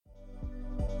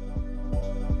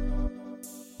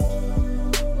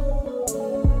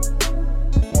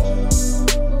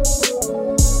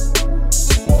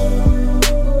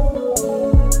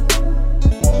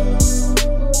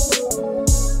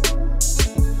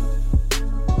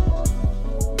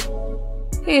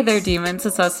Hey there, demons.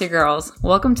 It's us, your girls.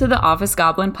 Welcome to the Office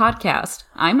Goblin Podcast.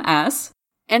 I'm S.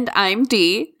 And I'm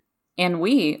D. And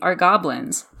we are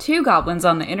goblins. Two goblins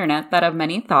on the internet that have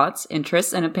many thoughts,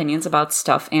 interests, and opinions about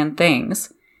stuff and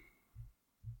things.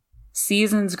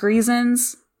 Seasons,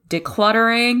 greasons,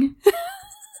 decluttering,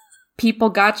 people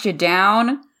got you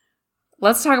down.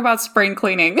 Let's talk about spring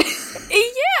cleaning.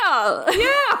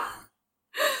 Yeah.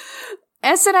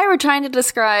 S and I were trying to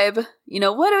describe,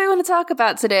 what do we want to talk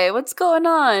about today? What's going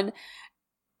on?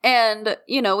 And,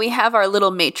 we have our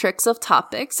little matrix of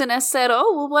topics. And S said,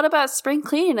 oh, well, what about spring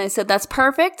cleaning? I said, that's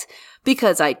perfect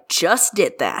because I just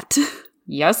did that.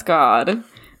 Yes, God.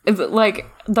 Like,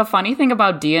 the funny thing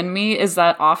about D and me is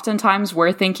that oftentimes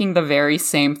we're thinking the very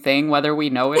same thing, whether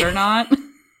we know it or not.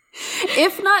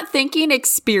 If not thinking,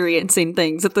 experiencing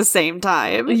things at the same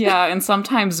time. Yeah, and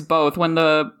sometimes both. When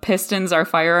the pistons are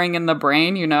firing in the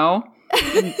brain,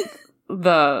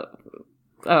 the,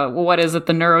 what is it?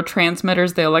 The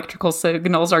neurotransmitters, the electrical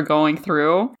signals are going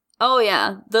through. Oh,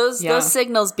 yeah. Those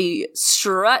signals be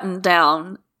strutting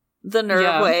down the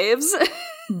nerve waves.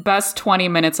 Best 20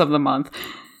 minutes of the month.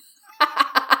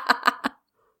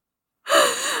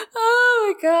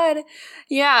 Oh, my God.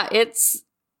 Yeah,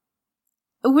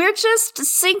 we're just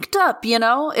synced up,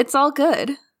 It's all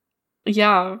good.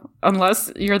 Yeah,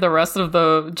 unless you're the rest of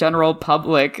the general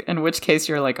public, in which case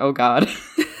you're like, oh God.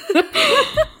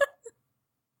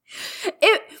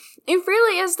 It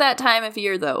really is that time of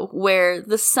year, though, where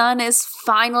the sun is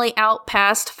finally out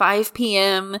past 5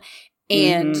 p.m.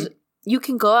 and you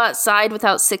can go outside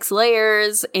without 6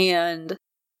 layers. And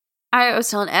I was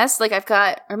telling S,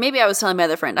 maybe I was telling my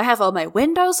other friend, I have all my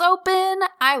windows open.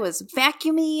 I was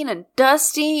vacuuming and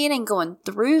dusting and going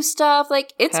through stuff.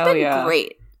 It's been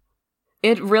great.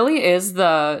 It really is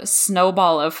the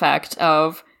snowball effect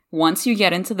of once you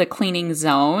get into the cleaning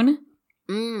zone,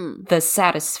 the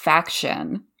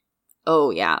satisfaction.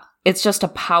 Oh, yeah. It's just a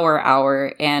power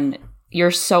hour and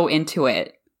you're so into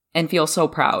it and feel so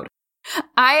proud.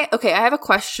 I have a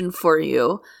question for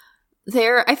you.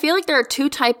 I feel like there are 2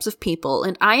 types of people,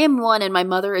 and I am one and my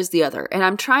mother is the other. And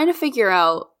I'm trying to figure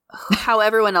out how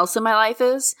everyone else in my life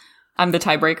is. I'm the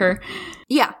tiebreaker.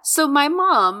 Yeah. So my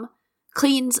mom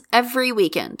cleans every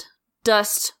weekend.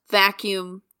 Dust,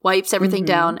 vacuum, wipes everything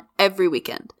down every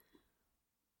weekend.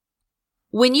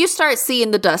 When you start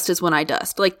seeing the dust is when I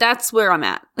dust. That's where I'm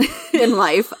at in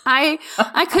life. I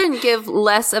couldn't give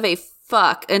less of a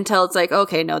fuck until it's like,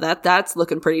 okay, no, that's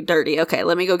looking pretty dirty. Okay,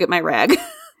 let me go get my rag.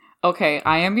 Okay,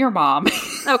 I am your mom.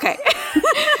 Okay.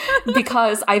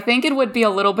 Because I think it would be a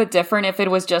little bit different if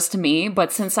it was just me,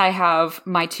 but since I have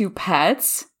my 2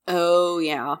 pets. Oh,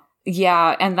 yeah.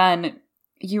 Yeah, and then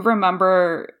you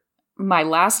remember my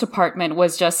last apartment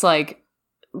was just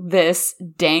this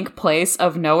dank place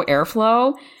of no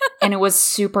airflow, and it was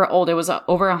super old. It was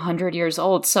over 100 years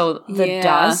old. So the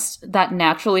dust that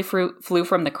naturally flew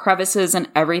from the crevices and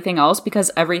everything else,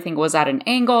 because everything was at an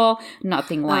angle,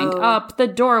 nothing lined up, the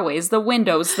doorways, the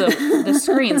windows, the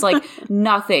screens,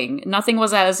 nothing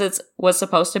was as it was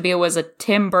supposed to be. It was a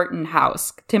Tim Burton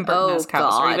house,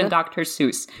 house, or even Dr.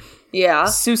 Seuss. Yeah.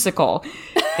 Seussical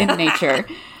in nature.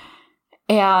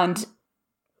 And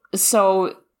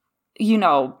so,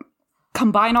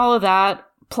 combine all of that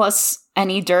plus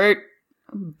any dirt,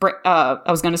 I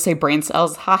was going to say brain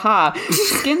cells,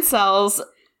 skin cells,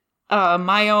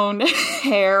 my own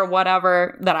hair,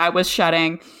 whatever that I was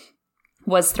shedding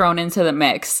was thrown into the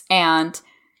mix. And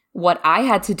what I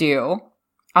had to do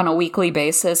on a weekly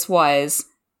basis was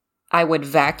I would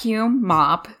vacuum,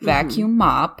 mop.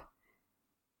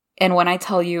 And when I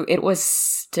tell you, it was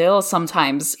still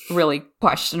sometimes really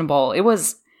questionable. It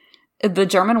was... The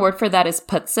German word for that is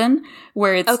putzen,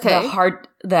 where it's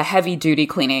the heavy-duty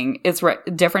cleaning. It's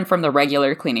different from the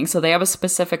regular cleaning, so they have a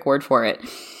specific word for it.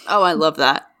 Oh, I love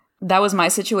that. That was my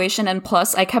situation, and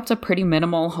plus, I kept a pretty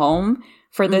minimal home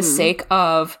for the sake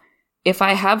of, if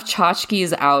I have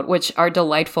tchotchkes out, which are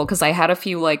delightful, because I had a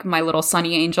few, my little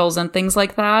sunny angels and things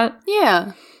like that.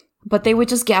 Yeah. But they would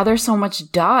just gather so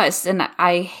much dust, and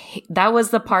that was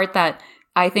the part that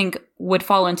I think would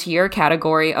fall into your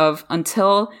category of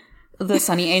until... The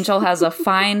Sunny Angel has a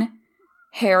fine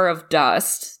hair of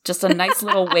dust, just a nice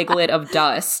little wiglet of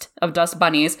dust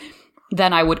bunnies,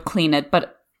 then I would clean it.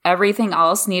 But everything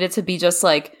else needed to be just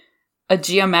a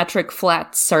geometric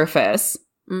flat surface,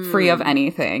 free of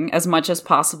anything as much as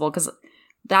possible. Because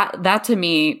that to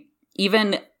me,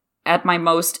 even at my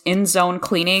most in-zone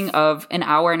cleaning of an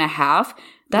hour and a half,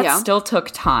 that still took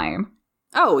time.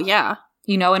 Oh, yeah.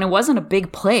 And it wasn't a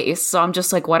big place. So I'm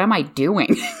just what am I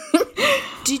doing?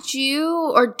 Did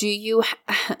you, or do you,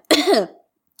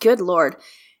 good Lord,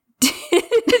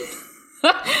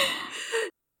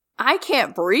 I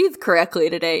can't breathe correctly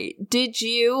today. Did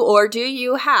you or do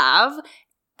you have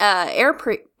air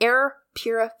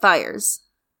purifiers?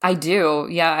 I do.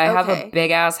 Yeah, I have a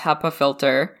big ass HEPA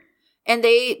filter. And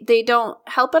they don't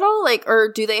help at all? Like,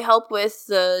 or do they help with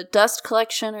the dust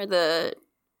collection or the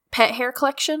pet hair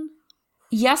collection?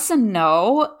 Yes and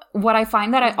no. What I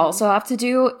find that I also have to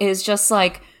do is just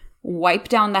like wipe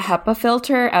down the HEPA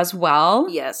filter as well.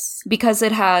 Yes. Because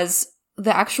it has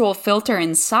the actual filter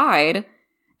inside,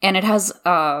 and it has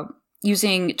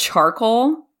using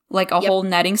charcoal, like a whole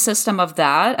netting system of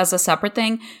that as a separate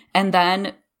thing, and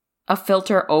then a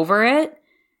filter over it,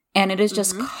 and it is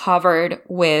just covered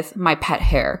with my pet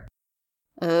hair.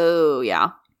 Oh,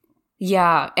 yeah.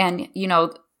 Yeah, and you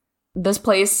know, this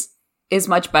place is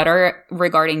much better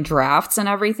regarding drafts and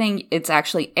everything. It's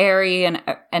actually airy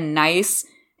and nice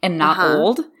and not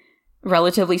old,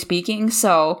 relatively speaking.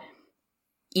 So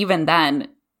even then,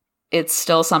 it's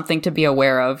still something to be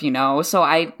aware of, you know? So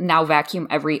I now vacuum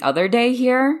every other day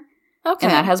here. Okay.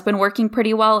 And that has been working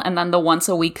pretty well. And then the once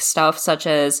a week stuff, such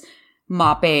as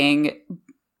mopping,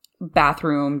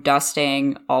 bathroom,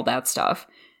 dusting, all that stuff.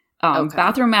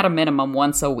 Bathroom at a minimum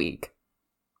once a week.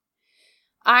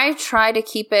 I try to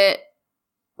keep it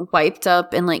wiped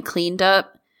up and like cleaned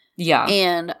up. Yeah.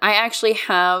 And I actually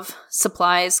have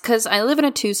supplies because I live in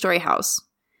a 2-story house.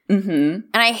 And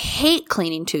I hate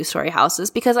cleaning 2-story houses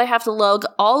because I have to lug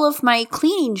all of my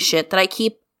cleaning shit that I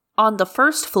keep on the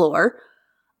first floor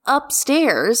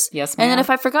upstairs. Yes, ma'am. And then if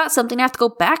I forgot something, I have to go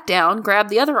back down, grab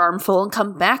the other armful, and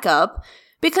come back up.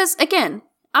 Because, again,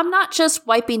 I'm not just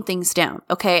wiping things down,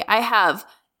 okay? I have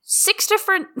 6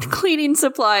 different cleaning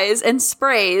supplies and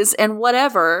sprays and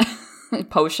whatever.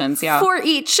 Potions, yeah. For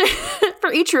each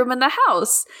room in the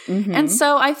house. And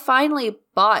so I finally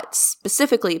bought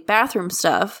specifically bathroom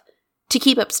stuff to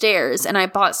keep upstairs, and I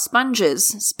bought sponges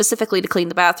specifically to clean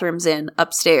the bathrooms in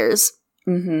upstairs.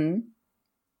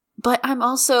 But I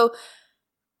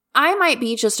might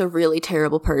be just a really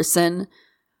terrible person.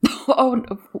 Oh,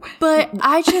 no. But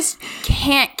I just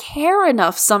can't care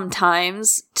enough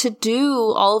sometimes to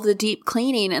do all of the deep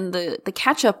cleaning and the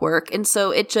catch-up work. And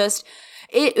so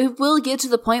it will get to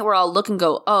the point where I'll look and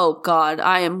go, oh God,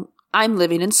 I'm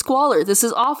living in squalor. This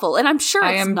is awful. And I'm sure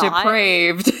I am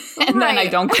depraved. And then I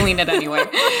don't clean it anyway.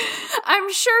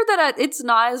 I'm sure that it's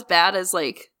not as bad as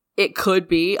like it could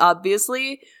be,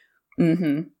 obviously.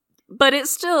 But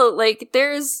it's still like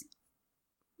there's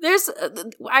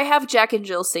I have Jack and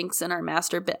Jill sinks in our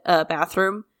master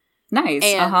bathroom. Nice.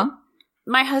 And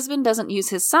my husband doesn't use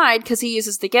his side because he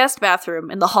uses the guest bathroom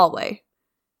in the hallway.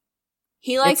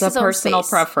 He likes his own personal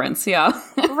space. preference, yeah.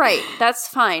 Right, that's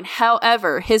fine.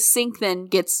 However, his sink then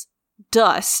gets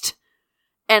dust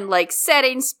and like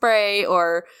setting spray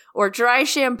or dry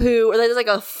shampoo, or there's like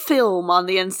a film on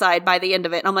the inside by the end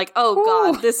of it. And I'm like, oh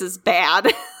God, this is bad.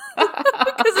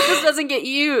 Because it just doesn't get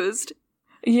used.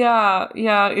 Yeah.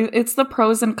 It's the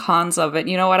pros and cons of it.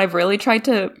 You know what? I've really tried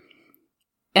to,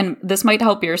 and this might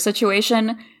help your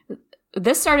situation.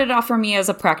 This started off for me as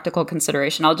a practical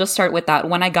consideration. I'll just start with that.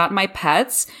 When I got my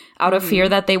pets, out of fear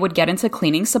that they would get into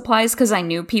cleaning supplies, because I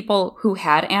knew people who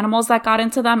had animals that got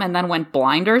into them and then went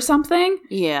blind or something.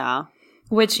 Yeah.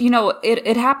 Which, you know,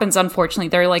 it happens, unfortunately.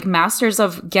 They're like masters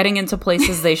of getting into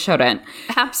places they shouldn't.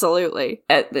 Absolutely.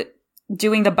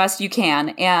 Doing the best you can.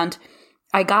 And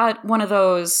I got one of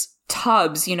those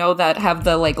tubs, you know, that have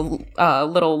the like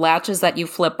little latches that you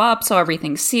flip up so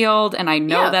everything's sealed. And I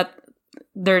know that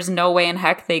there's no way in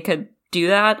heck they could do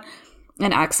that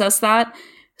and access that.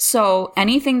 So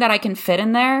anything that I can fit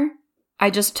in there, I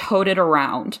just towed it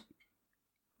around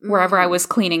wherever I was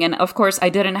cleaning. And of course, I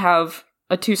didn't have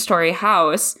a 2-story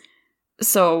house,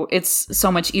 so it's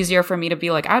so much easier for me to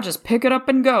be like, I just pick it up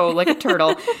and go like a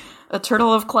turtle, a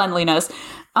turtle of cleanliness.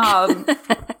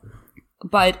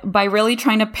 But by really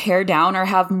trying to pare down or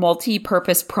have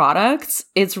multi-purpose products,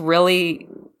 it's really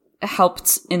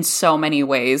helped in so many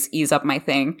ways ease up my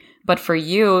thing. But for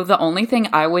you, the only thing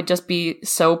I would just be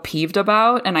so peeved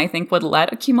about, and I think would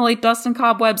let accumulate dust and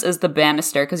cobwebs, is the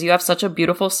banister, because you have such a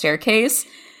beautiful staircase.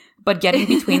 But getting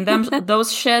between them,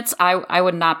 those shits, I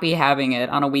would not be having it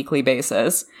on a weekly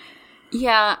basis.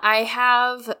 Yeah, I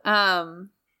have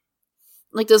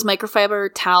like those microfiber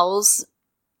towels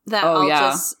that I'll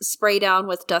just spray down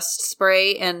with dust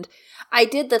spray. And I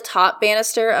did the top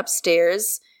banister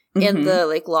upstairs in the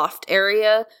like loft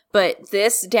area, but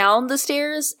this down the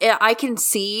stairs, I can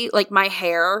see like my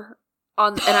hair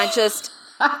on, and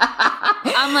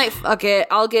I'm like, fuck it,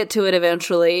 I'll get to it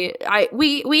eventually.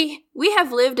 We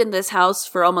have lived in this house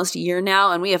for almost a year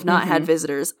now, and we have not had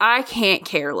visitors. I can't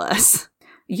care less.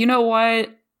 You know what?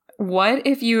 What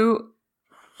if you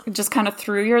just kind of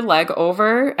threw your leg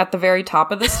over at the very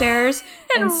top of the stairs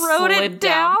and rode it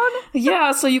down?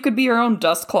 Yeah, so you could be your own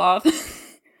dust cloth.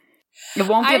 It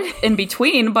won't get in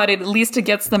between, but at least it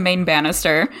gets the main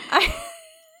banister.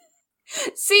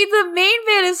 See, the main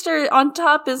banister on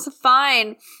top is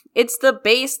fine. It's the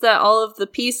base that all of the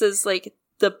pieces, like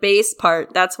the base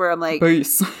part, that's where I'm like,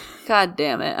 base. God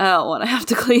damn it, I don't want to have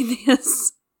to clean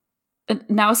this.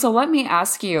 Now, so let me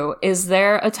ask you, is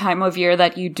there a time of year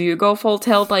that you do go full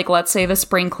tilt? Like, let's say the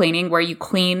spring cleaning where you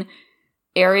clean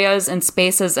areas and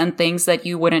spaces and things that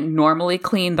you wouldn't normally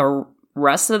clean the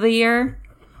rest of the year?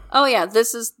 Oh yeah,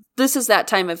 this is that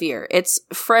time of year. It's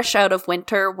fresh out of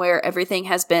winter where everything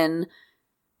has been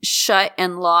shut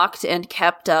and locked and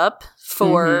kept up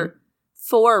for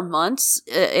 4 months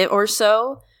or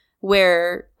so.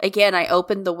 Where, again, I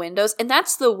opened the windows. And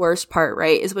that's the worst part,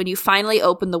 right? Is when you finally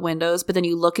open the windows, but then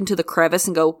you look into the crevice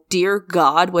and go, dear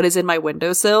God, what is in my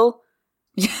windowsill?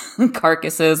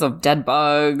 Carcasses of dead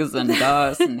bugs and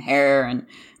dust and hair and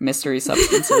mystery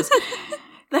substances.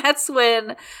 That's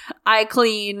when I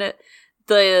clean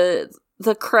the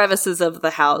crevices of the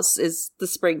house, is the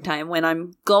springtime. When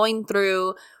I'm going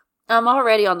through, I'm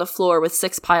already on the floor with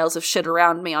 6 piles of shit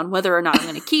around me on whether or not I'm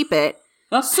going to keep it.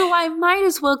 So I might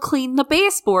as well clean the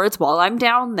baseboards while I'm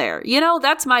down there. You know,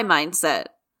 that's my mindset.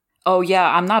 Oh, yeah,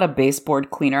 I'm not a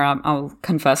baseboard cleaner. I'll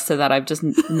confess to that. I've just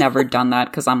never done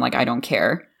that because I'm like, I don't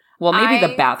care. Well, maybe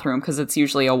the bathroom because it's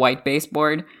usually a white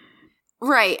baseboard.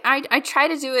 Right. I try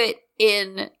to do it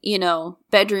in,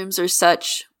 bedrooms or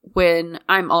such when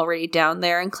I'm already down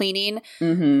there and cleaning.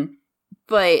 Mm-hmm.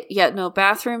 But, yeah, no,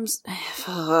 bathrooms...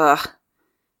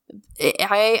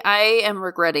 I am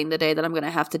regretting the day that I'm going to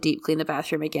have to deep clean the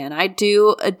bathroom again. I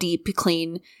do a deep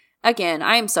clean, again,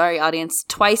 I am sorry, audience,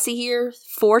 twice a year,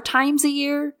 4 times a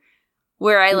year,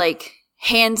 where I,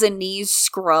 hands and knees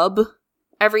scrub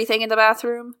everything in the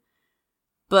bathroom.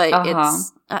 But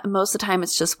it's, most of the time,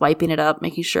 it's just wiping it up,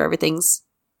 making sure everything's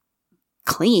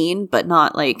clean, but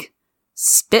not,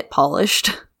 spit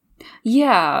polished.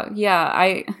 Yeah,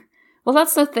 well,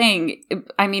 that's the thing.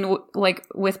 I mean,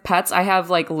 with pets, I have,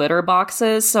 litter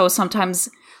boxes. So sometimes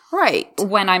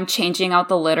when I'm changing out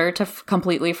the litter to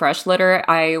completely fresh litter,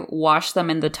 I wash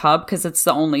them in the tub because it's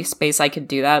the only space I could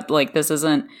do that. This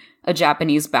isn't a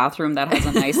Japanese bathroom that has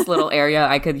a nice little area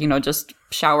I could, just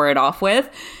shower it off with.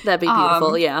 That'd be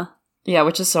beautiful, yeah. Yeah,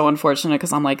 which is so unfortunate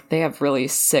because I'm like, they have really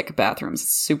sick bathrooms.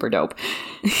 It's super dope.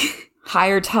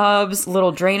 Higher tubs,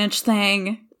 little drainage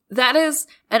thing. That is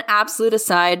an absolute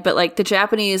aside, but the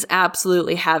Japanese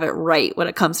absolutely have it right when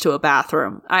it comes to a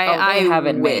bathroom. I have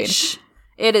it wish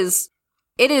made.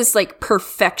 It is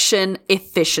perfection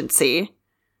efficiency.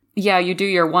 Yeah, you do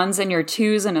your 1s and your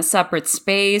 2s in a separate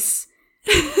space.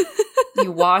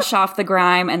 You wash off the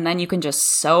grime, and then you can just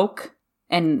soak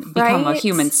and become a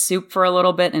human soup for a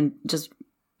little bit and just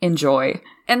enjoy.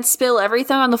 And spill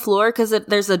everything on the floor because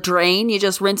there's a drain. You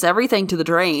just rinse everything to the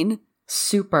drain.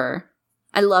 Super.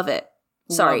 I love it.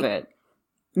 Sorry. Love it.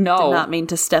 No. Did not mean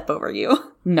to step over you.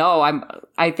 No,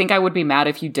 I think I would be mad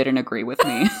if you didn't agree with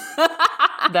me.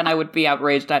 Then I would be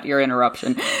outraged at your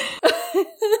interruption.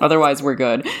 Otherwise, we're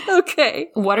good. Okay.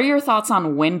 What are your thoughts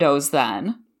on windows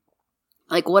then?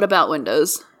 What about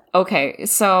windows? Okay,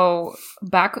 so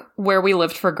back where we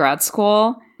lived for grad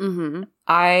school,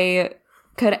 I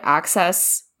could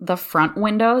access the front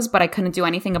windows, but I couldn't do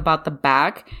anything about the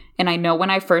back. And I know when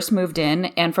I first moved in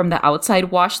and from the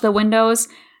outside washed the windows,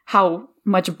 how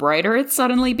much brighter it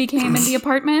suddenly became in the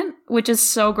apartment, which is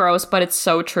so gross, but it's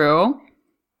so true.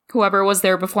 Whoever was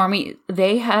there before me,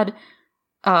 they had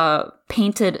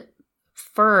painted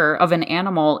fur of an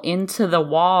animal into the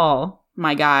wall,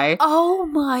 my guy. Oh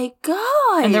my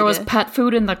God. And there was pet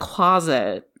food in the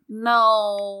closet.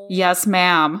 No. Yes,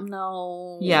 ma'am.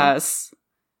 No. Yes.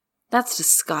 That's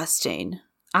disgusting.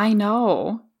 I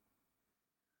know.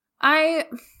 I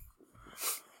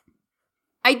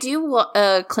do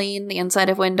clean the inside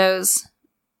of windows,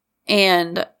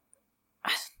 and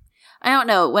I don't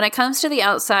know. When it comes to the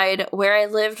outside, where I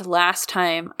lived last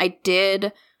time, I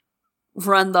did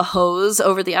run the hose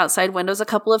over the outside windows a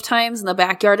couple of times, in the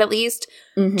backyard at least,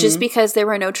 just because there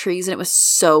were no trees and it was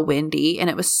so windy and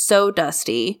it was so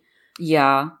dusty.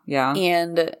 Yeah.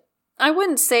 And I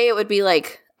wouldn't say it would be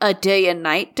a day and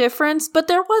night difference, but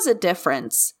there was a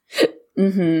difference.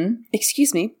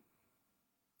 Excuse me.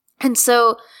 And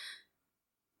so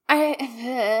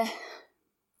I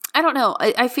don't know.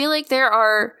 I feel like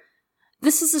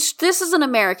this is an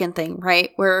American thing,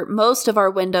 right? Where most of our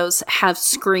windows have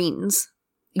screens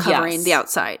covering the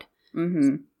outside.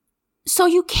 So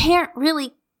you can't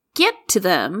really get to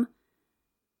them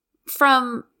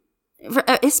from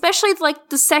Especially, like,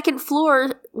 the second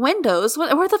floor windows.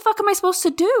 What the fuck am I supposed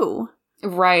to do?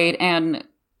 Right, and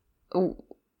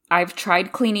I've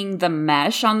tried cleaning the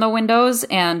mesh on the windows,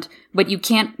 but you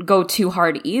can't go too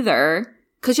hard either.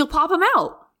 Because you'll pop them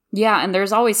out. Yeah, and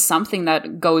there's always something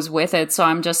that goes with it, so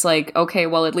I'm just like, okay,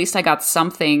 well, at least I got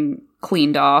something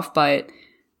cleaned off, but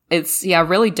it's,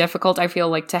 really difficult, I feel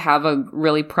like, to have a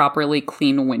really properly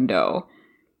clean window.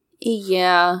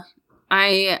 Yeah,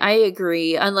 I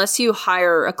agree. Unless you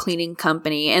hire a cleaning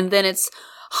company, and then it's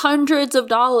hundreds of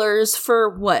dollars for,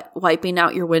 wiping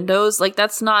out your windows? Like,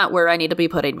 that's not where I need to be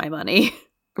putting my money.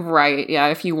 Right, yeah,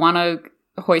 if you want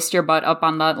to hoist your butt up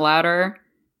on that ladder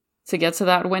to get to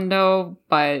that window,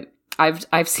 but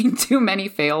I've seen too many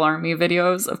fail army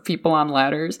videos of people on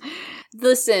ladders.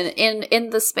 Listen, in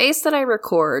the space that I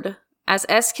record, as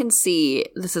S can see,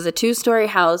 this is a 2-story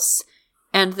house,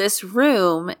 and this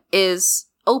room is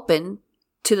open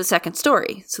to the second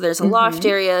story. So there's a loft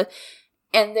area,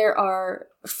 and there are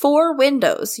 4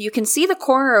 windows. You can see the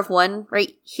corner of one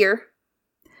right here.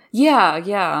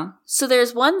 Yeah. So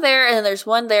there's one there, and then there's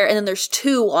one there, and then there's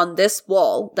 2 on this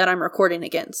wall that I'm recording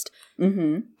against.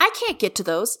 I can't get to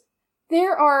those.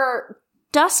 There are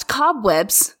dust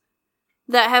cobwebs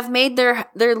that have made their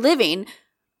living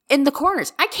in the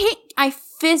corners. I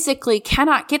physically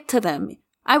cannot get to them.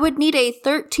 I would need a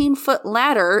 13-foot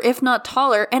ladder, if not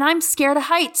taller, and I'm scared of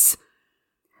heights.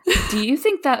 Do you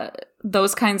think that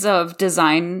those kinds of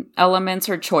design elements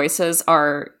or choices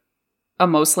are a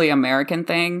mostly American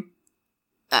thing?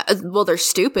 Well, they're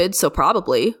stupid, so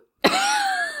probably.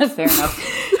 Fair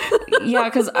enough. Yeah,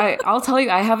 because I'll tell you,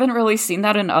 I haven't really seen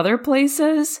that in other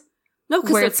places. No,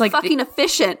 because it's like fucking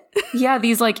efficient. Yeah,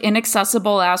 these like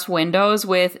inaccessible ass windows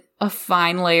with a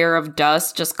fine layer of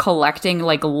dust just collecting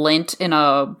like lint in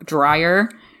a dryer.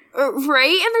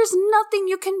 Right? And there's nothing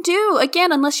you can do,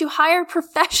 again, unless you hire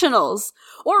professionals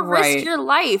or risk your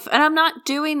life. And I'm not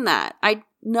doing that.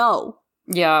 No.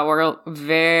 Yeah, or a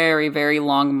very, very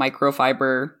long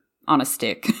microfiber on a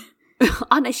stick.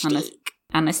 On a stick.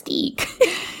 On a stick.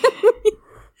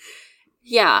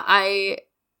 Yeah, I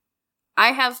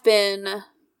have been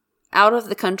out of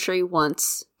the country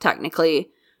once, technically,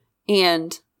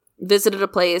 and visited a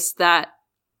place that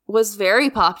was very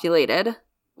populated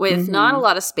with not a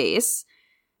lot of space.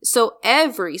 So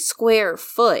every square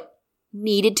foot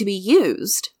needed to be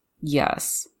used.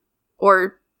 Yes.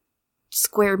 Or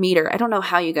square meter. I don't know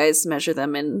how you guys measure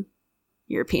them in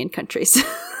European countries.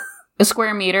 A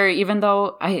square meter, even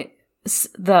though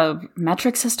the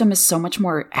metric system is so much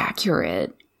more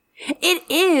accurate. It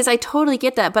is. I totally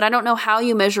get that, but I don't know how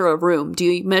you measure a room. Do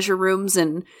you measure rooms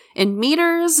in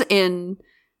meters? Because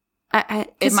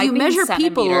you measure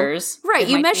people, right?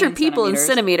 You measure people in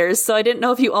centimeters. So I didn't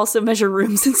know if you also measure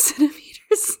rooms in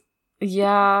centimeters.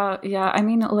 Yeah. I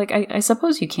mean, like, I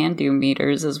suppose you can do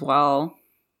meters as well.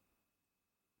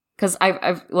 Because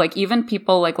I've like, even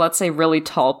people like, let's say really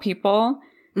tall people,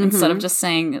 instead of just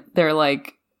saying they're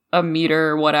like a meter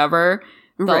or whatever,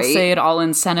 they'll say it all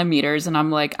in centimeters. And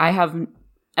I'm like,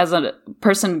 as a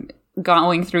person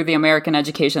going through the American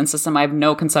education system, I have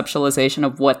no conceptualization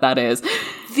of what that is.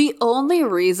 The only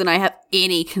reason I have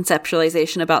any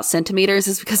conceptualization about centimeters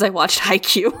is because I watched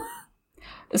Haikyuu.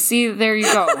 See, there you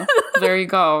go. There you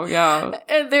go. Yeah.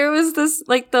 And there was this,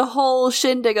 like, the whole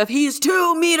shindig of, he's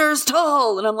 2 meters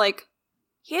tall. And I'm like,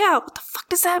 yeah, what the fuck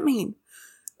does that mean?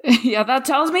 Yeah, that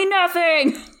tells me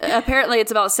nothing. Apparently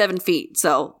it's about 7 feet,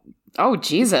 so. Oh,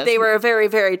 Jesus. They were a very,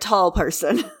 very tall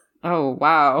person. Oh,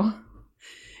 wow.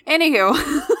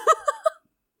 Anywho.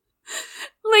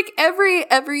 Like,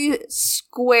 every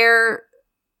square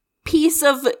piece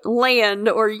of land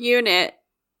or unit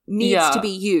needs to be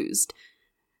used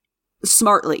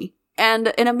smartly. And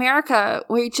in America,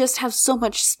 we just have so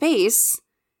much space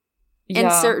in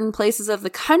certain places of the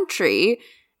country,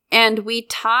 and we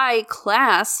tie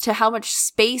class to how much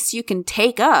space you can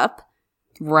take up.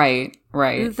 Right.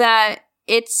 That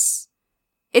it's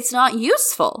not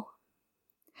useful.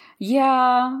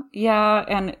 Yeah,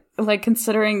 and like,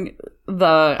 considering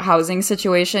the housing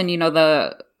situation, you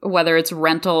know, whether it's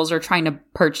rentals or trying to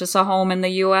purchase a home in the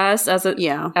US as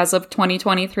of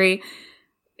 2023,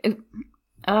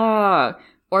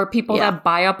 or people that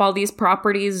buy up all these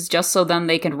properties just so then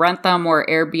they can rent them or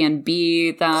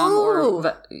Airbnb them,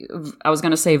 or I was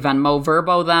going to say Venmo,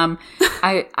 Verbo them.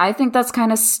 I think that's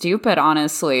kind of stupid,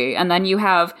 honestly. And then you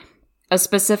have a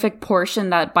specific portion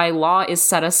that by law is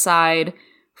set aside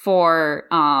for,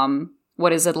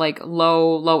 what is it, like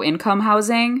low income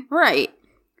housing? Right.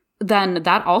 Then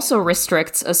that also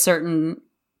restricts a certain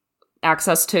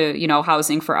access to, you know,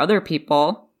 housing for other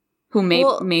people who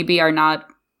maybe are not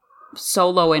so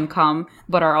low income,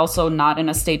 but are also not in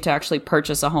a state to actually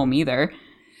purchase a home either.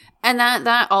 And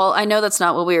that all, I know that's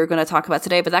not what we were going to talk about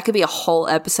today, but that could be a whole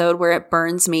episode where it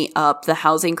burns me up, the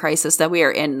housing crisis that we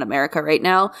are in America right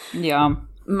now. Yeah.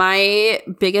 My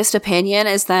biggest opinion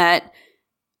is that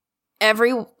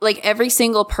every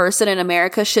single person in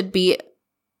America should be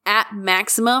at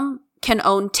maximum can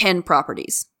own 10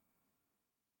 properties.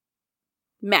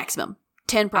 Maximum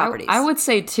 10 properties. I would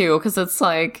say 2, because it's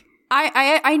like,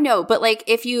 I know, but like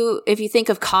if you think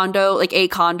of condo, like a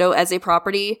condo as a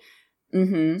property.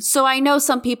 mm-hmm. So I know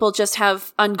some people just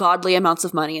have ungodly amounts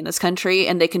of money in this country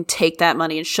and they can take that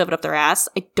money and shove it up their ass.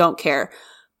 I don't care.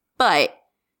 But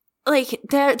like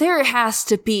there has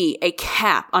to be a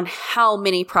cap on how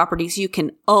many properties you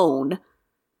can own.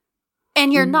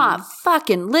 And you're not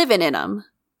fucking living in them.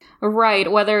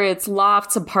 Right. Whether it's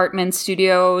lofts, apartments,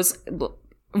 studios,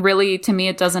 really, to me,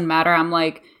 it doesn't matter. I'm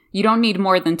like, you don't need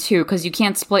more than 2 because you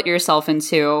can't split yourself in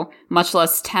 2, much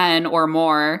less 10 or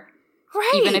more.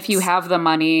 Right. Even if you have the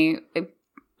money,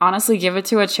 honestly, give it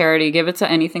to a charity. Give it to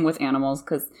anything with animals,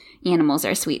 because animals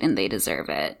are sweet and they deserve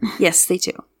it. Yes, they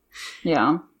do.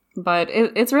 Yeah. But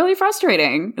it's really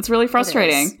frustrating. It's really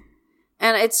frustrating.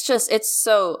 And it's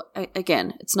so,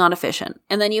 again, it's not efficient.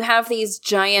 And then you have these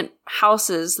giant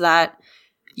houses that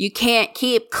you can't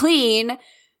keep clean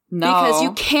because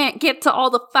you can't get to all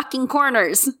the fucking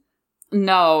corners.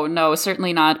 No,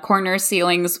 certainly not. Corners,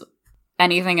 ceilings,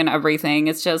 anything and everything.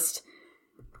 It's just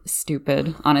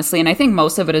stupid, honestly. And I think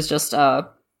most of it is just a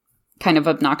kind of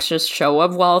obnoxious show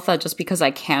of wealth that just because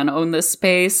I can own this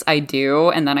space, I do.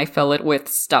 And then I fill it with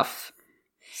stuff.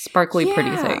 Sparkly,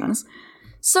 pretty things.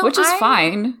 So which is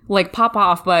fine. Like, pop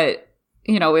off. But,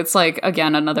 you know, it's like,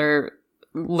 again, another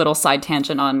little side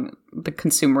tangent on the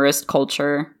consumerist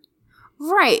culture.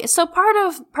 Right. So part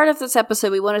of this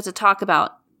episode, we wanted to talk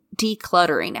about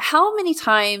decluttering. How many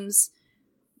times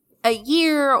a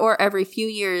year or every few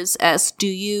years do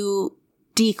you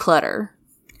declutter?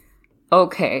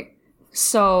 Okay.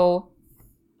 So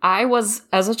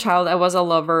as a child, I was a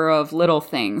lover of little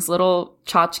things, little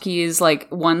tchotchkes, like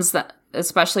ones that,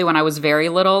 especially when I was very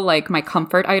little, like my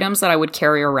comfort items that I would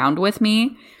carry around with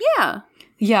me. Yeah.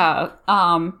 Yeah.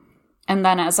 And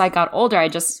then as I got older, I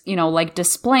just, like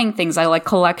displaying things. I like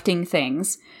collecting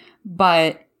things.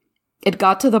 But it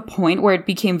got to the point where it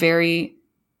became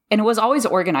and it was always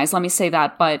organized, let me say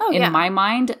that. But in my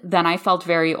mind, then I felt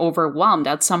very overwhelmed.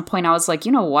 At some point, I was like,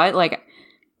 you know what? Like,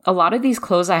 a lot of these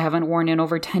clothes I haven't worn in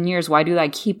over 10 years. Why do I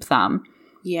keep them?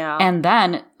 Yeah. And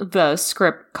then the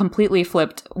script completely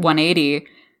flipped 180.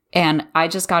 And I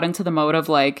just got into the mode of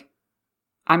like,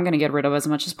 I'm going to get rid of as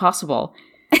much as possible.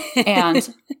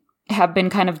 And have been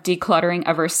kind of decluttering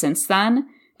ever since then.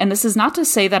 And this is not to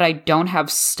say that I don't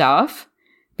have stuff,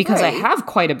 because I have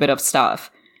quite a bit of stuff.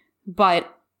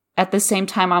 But at the same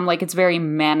time, I'm like, it's very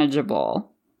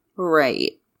manageable.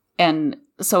 Right. And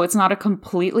so it's not a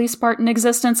completely Spartan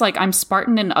existence. Like, I'm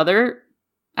Spartan in other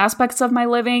aspects of my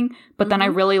living, but then I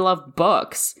really love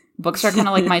books. Books are kind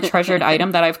of like my treasured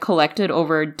item that I've collected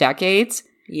over decades.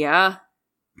 Yeah.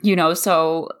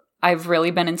 So I've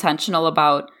really been intentional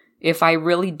about, if I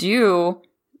really do,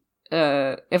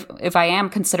 if I am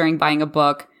considering buying a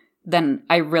book, then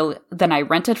I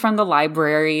rent it from the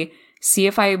library, see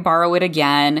if I borrow it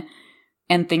again,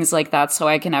 and things like that, so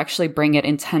I can actually bring it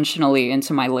intentionally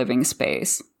into my living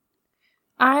space.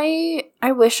 I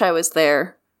wish I was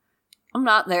there. I'm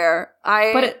not there.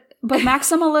 But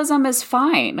maximalism is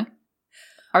fine.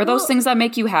 Are those things that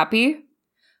make you happy?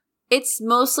 It's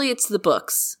the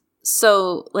books.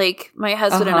 So, like, my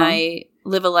husband and I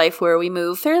live a life where we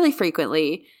move fairly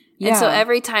frequently. Yeah. And so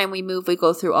every time we move, we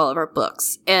go through all of our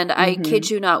books. And I kid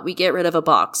you not, we get rid of a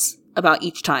box about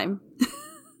each time.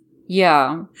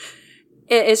 Yeah.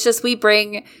 It's just we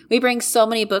bring so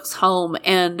many books home,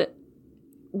 and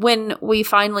when we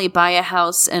finally buy a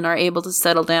house and are able to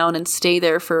settle down and stay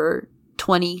there for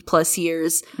 20 plus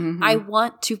years, I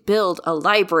want to build a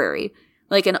library,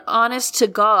 like an honest to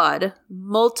God,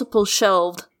 multiple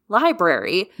shelved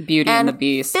library. Beauty and the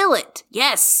Beast. Fill it.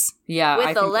 Yes. Yeah.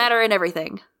 With a ladder and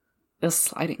everything. A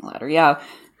sliding ladder. Yeah.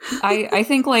 I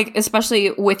think, like,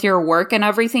 especially with your work and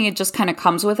everything, it just kind of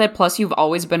comes with it. Plus, you've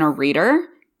always been a reader.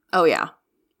 Oh, yeah.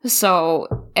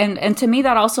 So, and to me,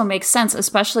 that also makes sense,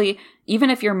 especially even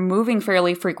if you're moving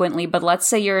fairly frequently. But let's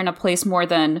say you're in a place more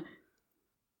than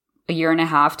a year and a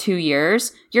half, 2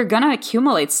 years, you're going to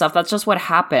accumulate stuff. That's just what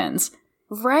happens.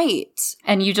 Right.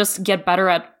 And you just get better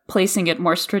at placing it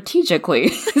more strategically.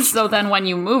 So then when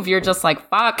you move, you're just like,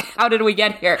 fuck, how did we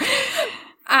get here?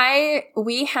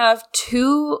 We have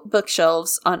 2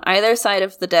 bookshelves on either side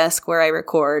of the desk where I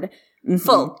record,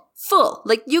 full.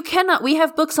 Like, we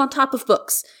have books on top of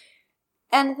books.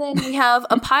 And then we have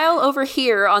a pile over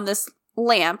here on this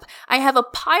lamp. I have a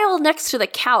pile next to the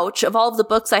couch of all of the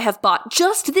books I have bought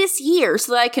just this year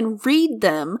so that I can read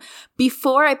them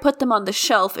before I put them on the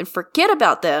shelf and forget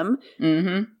about them.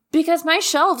 Mm-hmm. Because my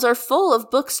shelves are full of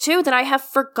books, too, that I have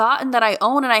forgotten that I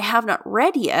own and I have not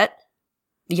read yet.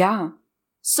 Yeah.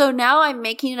 So now I'm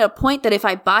making it a point that if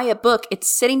I buy a book, it's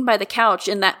sitting by the couch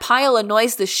and that pile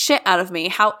annoys the shit out of me.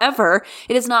 However,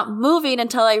 it is not moving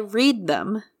until I read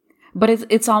them. But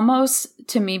it's almost,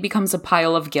 to me, becomes a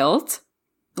pile of guilt,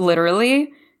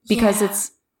 literally, because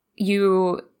it's,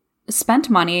 you spent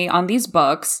money on these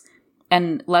books,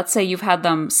 and let's say you've had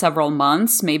them several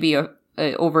months, maybe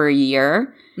over a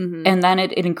year, and then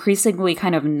it increasingly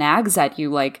kind of nags at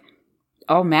you like,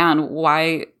 oh man,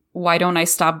 why don't I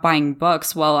stop buying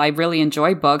books? Well, I really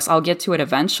enjoy books. I'll get to it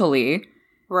eventually.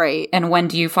 Right. And when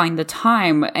do you find the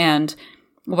time? And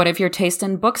what if your taste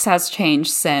in books has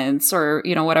changed since, or,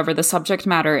 you know, whatever the subject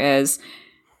matter is?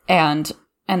 And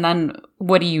then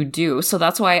what do you do? So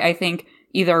that's why I think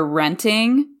either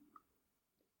renting,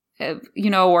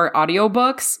 you know, or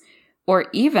audiobooks, or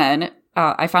even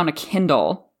I found a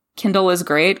Kindle. Kindle is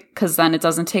great because then it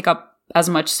doesn't take up as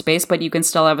much space, but you can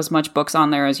still have as much books on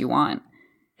there as you want.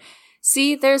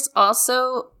 See, there's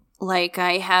also, like,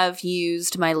 I have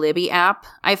used my Libby app.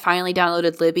 I finally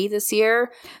downloaded Libby this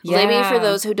year. Yeah. Libby, for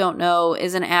those who don't know,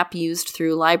 is an app used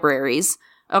through libraries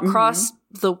across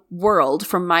the world,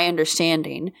 from my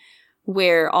understanding,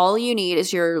 where all you need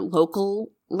is your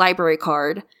local library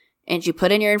card, and you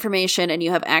put in your information, and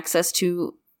you have access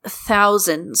to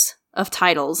thousands of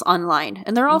titles online.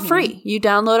 And they're all free. You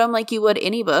download them like you would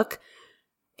any book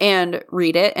and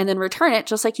read it, and then return it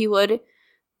just like you would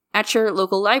at your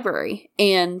local library.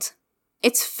 And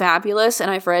it's fabulous,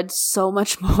 and I've read so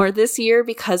much more this year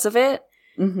because of it.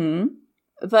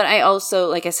 But I also,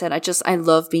 like I said, I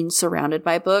love being surrounded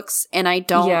by books, and I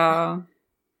don't... Yeah.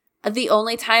 The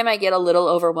only time I get a little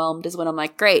overwhelmed is when I'm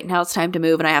like, great, now it's time to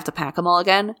move and I have to pack them all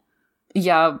again.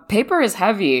 Yeah, paper is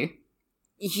heavy.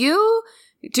 You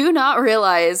do not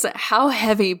realize how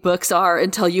heavy books are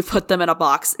until you put them in a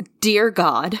box. Dear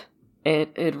God.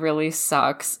 It really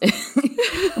sucks.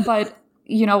 But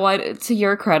you know what? To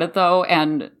your credit, though,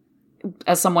 and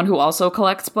as someone who also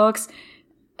collects books,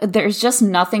 there's just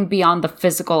nothing beyond the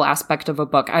physical aspect of a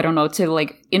book. I don't know, to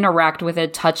like interact with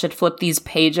it, touch it, flip these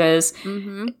pages,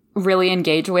 really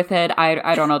engage with it.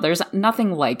 I don't know. There's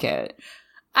nothing like it.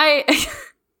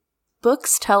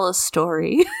 Books tell a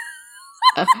story.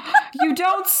 You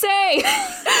don't say.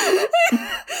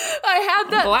 I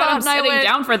had that Glad thought I'm sitting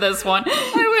down for this one.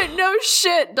 I went, no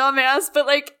shit, dumbass. But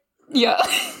like, yeah,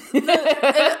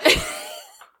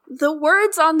 the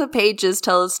words on the pages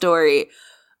tell a story,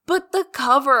 but the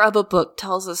cover of a book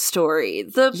tells a story.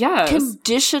 The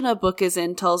condition a book is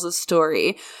in tells a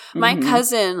story. My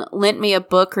cousin lent me a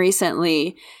book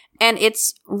recently, and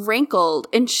it's wrinkled.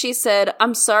 And she said,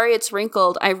 I'm sorry it's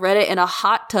wrinkled. I read it in a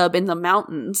hot tub in the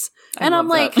mountains. And I'm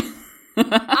like,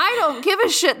 I don't give a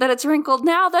shit that it's wrinkled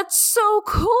now. That's so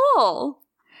cool.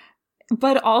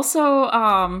 But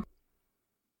also,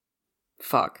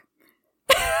 fuck.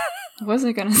 What was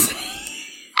I gonna say?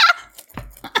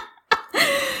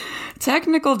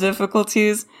 Technical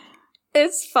difficulties.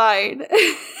 It's fine.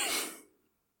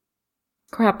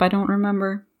 Crap, I don't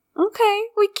remember. Okay,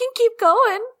 we can keep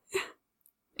going.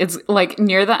 It's like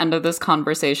near the end of this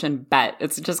conversation, bet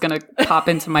it's just gonna pop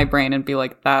into my brain and be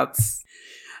like, that's...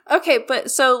 Okay,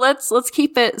 but so let's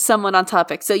keep it somewhat on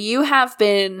topic. So you have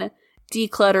been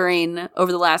decluttering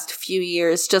over the last few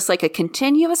years, just like a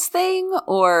continuous thing,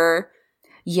 or...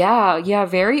 Yeah,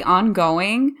 very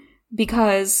ongoing,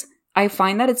 because I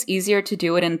find that it's easier to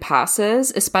do it in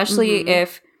passes, especially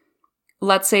if,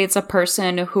 let's say it's a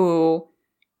person who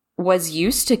was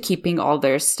used to keeping all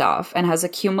their stuff and has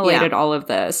accumulated all of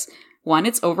this. One,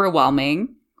 it's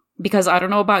overwhelming, because I don't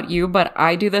know about you, but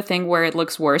I do the thing where it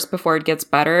looks worse before it gets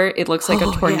better. It looks like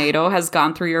a tornado has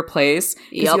gone through your place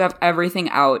because you have everything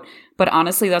out. But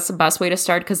honestly, that's the best way to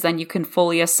start, because then you can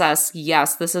fully assess,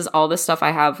 yes, this is all the stuff I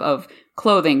have of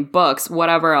clothing, books,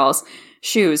 whatever else,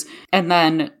 shoes, and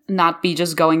then not be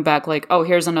just going back like, oh,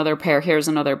 here's another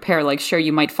pair. Like, sure,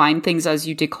 you might find things as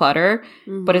you declutter,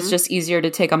 but it's just easier to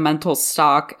take a mental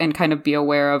stock and kind of be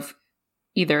aware of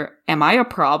either, am I a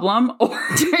problem,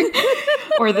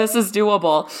 or this is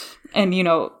doable, and, you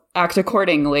know, act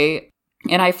accordingly.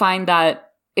 And I find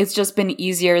that it's just been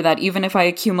easier that even if I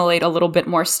accumulate a little bit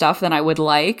more stuff than I would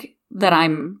like, that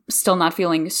I'm still not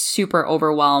feeling super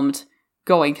overwhelmed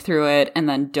going through it and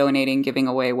then donating, giving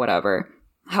away, whatever.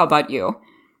 How about you?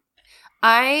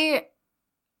 I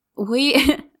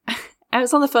I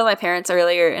was on the phone with my parents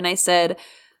earlier, and I said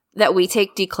that we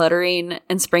take decluttering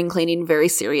and spring cleaning very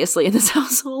seriously in this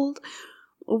household,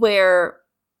 where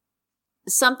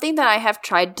something that I have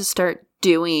tried to start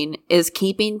doing is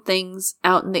keeping things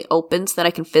out in the open so that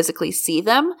I can physically see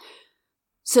them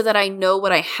so that I know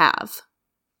what I have.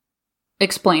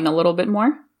 Explain a little bit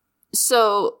more.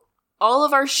 So all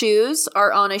of our shoes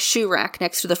are on a shoe rack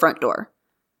next to the front door.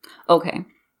 Okay.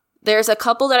 There's a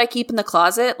couple that I keep in the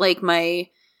closet, like my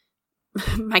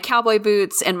cowboy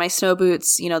boots and my snow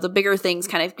boots. You know, the bigger things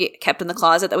kind of get kept in the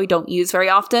closet that we don't use very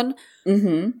often.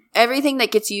 Mm-hmm. Everything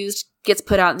that gets used gets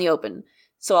put out in the open.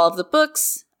 So all of the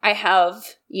books, I have,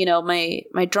 you know, my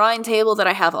drawing table that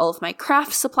I have all of my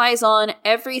craft supplies on.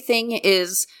 Everything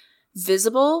is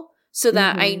visible so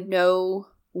that I know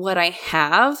what I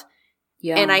have.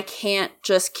 Yeah. And I can't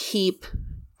just keep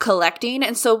collecting.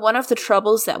 And so one of the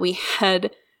troubles that we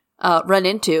had run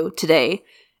into today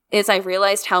is I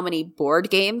realized how many board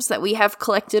games that we have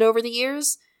collected over the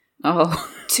years.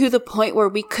 Oh. To the point where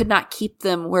we could not keep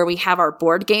them where we have our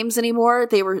board games anymore.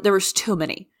 There was too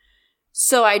many.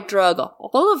 So I drug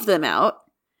all of them out,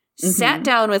 sat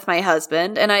down with my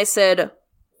husband, and I said,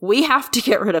 we have to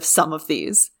get rid of some of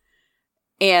these.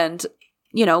 And,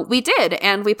 you know, we did.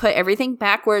 And we put everything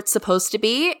back where it's supposed to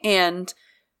be. And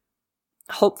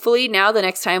hopefully now the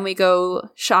next time we go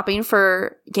shopping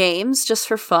for games, just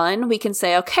for fun, we can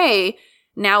say, okay,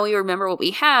 now we remember what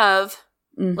we have.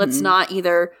 Let's not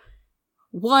either,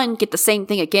 one, get the same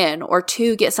thing again, or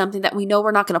two, get something that we know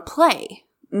we're not going to play.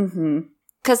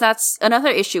 Because that's another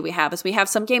issue we have, is we have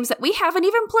some games that we haven't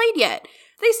even played yet.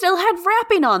 They still had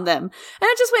wrapping on them. And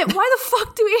I just went, why the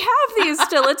fuck do we have these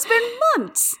still? It's been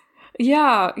months.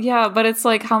 Yeah, but it's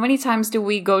like, how many times do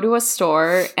we go to a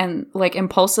store and like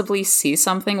impulsively see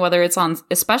something, whether it's on,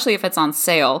 especially if it's on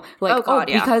sale, like,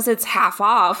 because it's half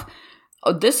off,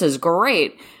 oh, this is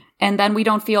great. And then we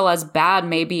don't feel as bad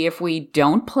maybe if we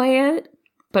don't play it,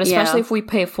 but especially if we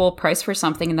pay full price for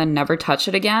something and then never touch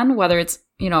it again, whether it's,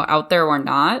 you know, out there or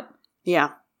not.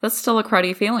 Yeah. That's still a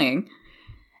cruddy feeling.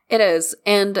 It is.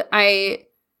 And I,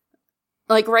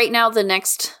 like right now, the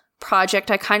next project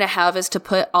I kind of have is to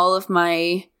put all of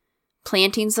my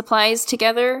planting supplies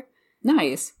together.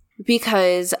 Nice.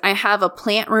 Because I have a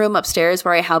plant room upstairs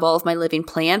where I have all of my living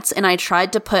plants, and I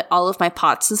tried to put all of my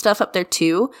pots and stuff up there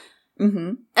too.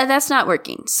 And that's not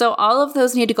working. So all of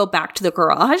those need to go back to the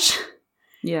garage.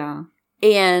 Yeah.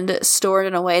 And stored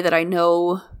in a way that I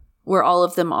know where all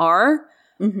of them are.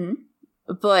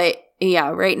 But yeah,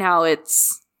 right now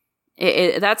it's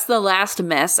that's the last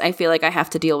mess I feel like I have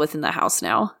to deal with in the house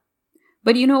now.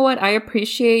 But you know what? I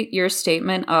appreciate your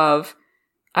statement of,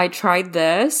 I tried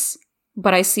this,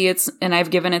 but I see and I've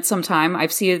given it some time. I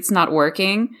see it's not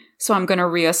working. So I'm going to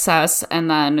reassess and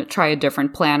then try a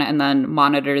different plan and then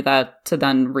monitor that to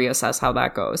then reassess how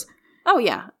that goes. Oh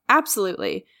yeah,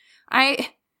 absolutely. I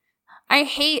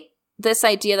hate this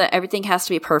idea that everything has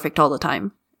to be perfect all the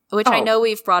time, which I know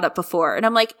we've brought up before. And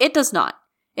I'm like, it does not.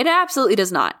 It absolutely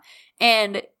does not.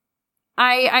 And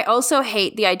I also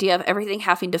hate the idea of everything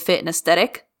having to fit an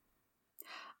aesthetic.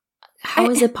 How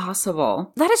is it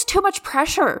possible? That is too much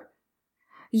pressure.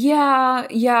 Yeah.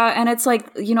 And it's like,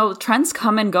 you know, trends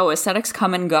come and go. Aesthetics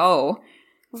come and go.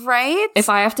 Right? If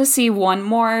I have to see one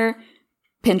more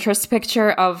Pinterest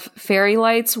picture of fairy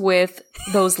lights with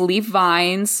those leaf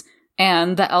vines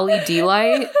and the LED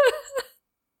light,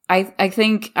 I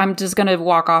think I'm just going to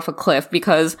walk off a cliff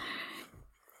because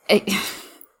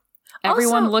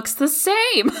everyone also looks the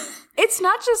same. It's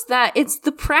not just that. It's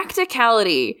the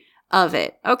practicality of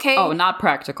it, okay? Oh, not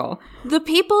practical. The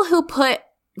people who put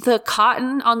the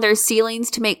cotton on their ceilings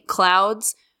to make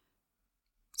clouds,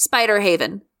 Spider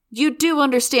Haven. You do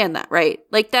understand that, right?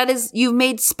 Like, that is, you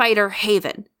made Spider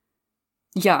Haven.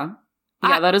 Yeah.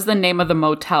 That is the name of the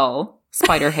motel,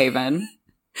 Spider Haven.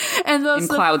 And those in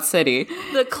Cloud City.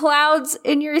 The clouds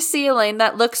in your ceiling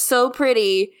that look so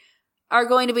pretty are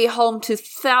going to be home to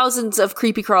thousands of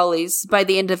creepy crawlies by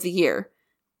the end of the year.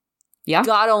 Yeah.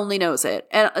 God only knows it.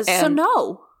 And so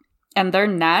no. And their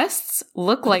nests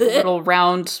look like little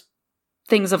round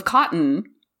things of cotton.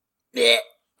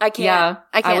 I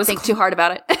can't think too hard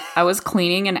about it. I was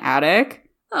cleaning an attic.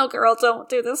 Oh, girl, don't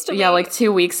do this to me. Yeah, like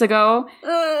 2 weeks ago.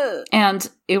 And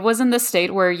it was in the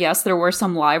state where, yes, there were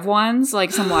some live ones,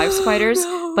 like some live spiders,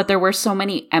 but there were so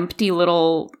many empty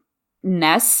little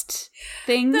nest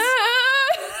things.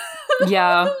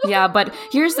 Yeah, but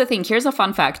here's the thing. Here's a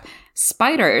fun fact.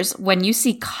 Spiders, when you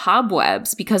see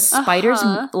cobwebs, because spiders,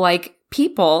 like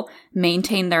people,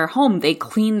 maintain their home, they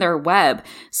clean their web.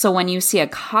 So when you see a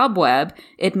cobweb,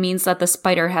 it means that the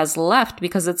spider has left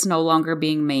because it's no longer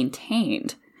being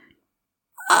maintained.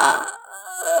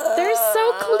 There's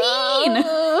clean.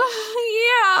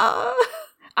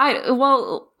 Yeah.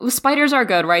 Well, spiders are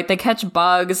good, right? They catch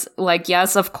bugs. Like,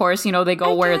 yes, of course, they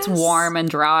go where it's warm and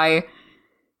dry.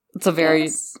 It's a very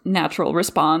natural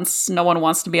response. No one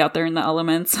wants to be out there in the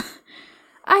elements.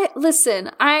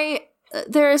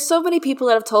 There are so many people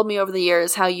that have told me over the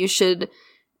years how you should,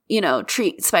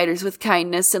 treat spiders with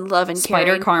kindness and love and caring.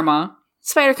 Spider karma.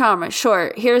 Spider karma,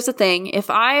 sure. Here's the thing. If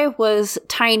I was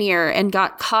tinier and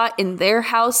got caught in their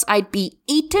house, I'd be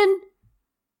eaten.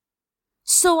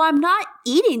 So I'm not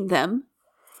eating them.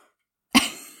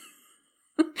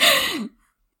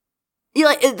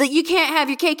 You can't have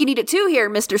your cake and eat it too here,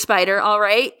 Mr. Spider, all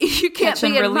right? You can't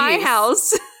be in my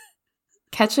house.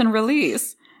 Catch and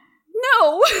release.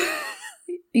 No.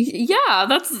 Yeah,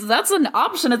 that's an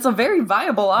option. It's a very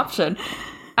viable option.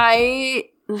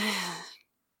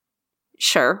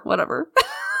 Sure, whatever.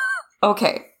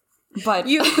 Okay. But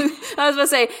I was about to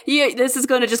say, this is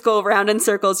going to just go around in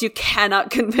circles. You cannot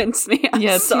convince me. I'm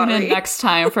sorry. Tune in next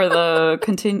time for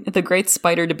the great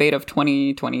spider debate of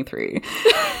 2023.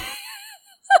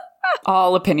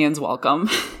 All opinions welcome.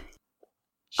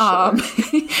 Sure.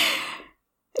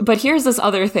 But here's this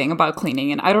other thing about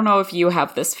cleaning, and I don't know if you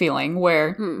have this feeling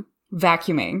where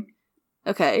vacuuming.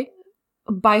 Okay.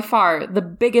 By far, the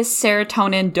biggest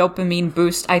serotonin dopamine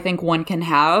boost I think one can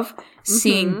have,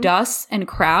 seeing dust and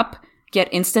crap get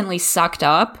instantly sucked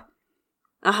up,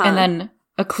 and then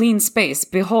a clean space.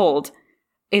 Behold,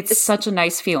 it's such a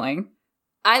nice feeling.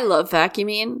 I love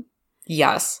vacuuming.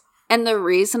 Yes. And the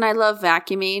reason I love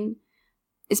vacuuming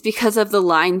is because of the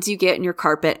lines you get in your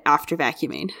carpet after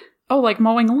vacuuming. Oh, like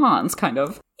mowing lawns, kind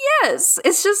of. Yes.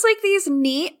 It's just like these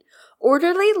neat,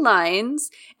 orderly lines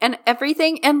and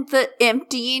everything, and the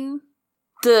emptying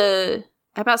I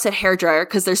about said hair dryer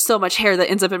because there's so much hair that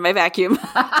ends up in my vacuum.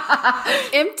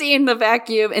 Emptying the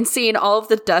vacuum and seeing all of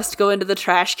the dust go into the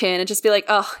trash can and just be like,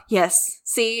 oh, yes.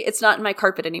 See, it's not in my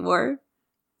carpet anymore.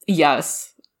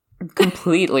 Yes.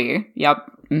 Completely. Yep.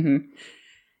 Mm-hmm.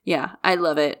 Yeah, I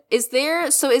love it. Is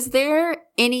there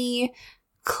any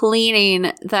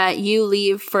cleaning that you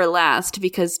leave for last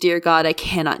because, dear God, I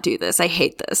cannot do this. I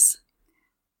hate this.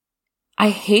 I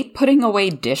hate putting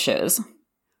away dishes.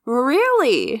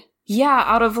 Really? Yeah,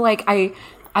 out of I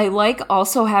like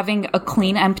also having a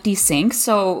clean, empty sink,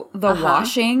 so the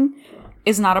washing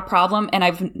is not a problem, and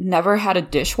I've never had a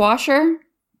dishwasher.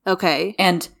 Okay.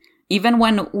 And even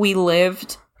when we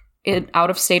lived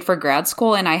out of state for grad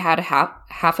school and I had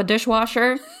half a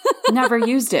dishwasher, never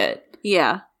used it.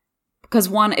 Yeah. Because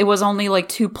one, it was only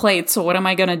 2 plates, so what am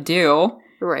I going to do?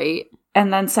 Right.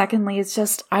 And then secondly, it's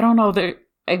just, I don't know,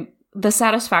 the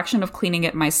satisfaction of cleaning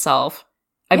it myself.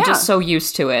 I'm just so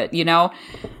used to it,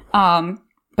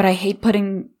 But I hate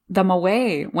putting them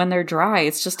away when they're dry.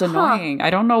 It's just annoying. I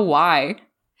don't know why.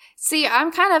 See,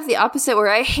 I'm kind of the opposite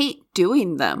where I hate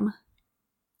doing them.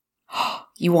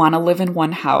 You want to live in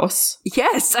one house?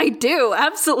 Yes, I do.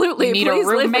 Absolutely. You need Please a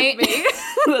roommate. Live with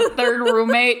me. The third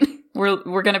roommate.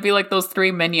 We're going to be like those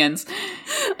 3 minions.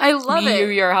 I love it. You,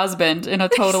 your husband, in a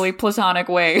totally platonic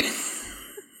way.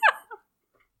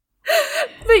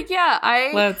 But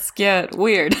yeah, Let's get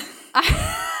weird.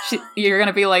 You're going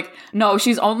to be like, no,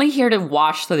 she's only here to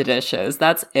wash the dishes.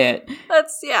 That's it.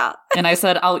 Yeah. And I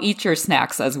said, I'll eat your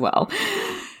snacks as well.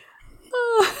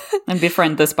 And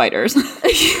befriend the spiders.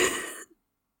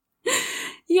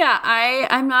 Yeah,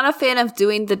 I'm not a fan of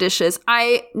doing the dishes.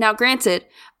 Now granted,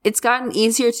 it's gotten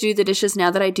easier to do the dishes now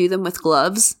that I do them with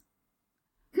gloves.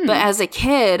 But as a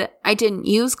kid, I didn't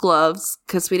use gloves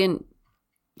because we didn't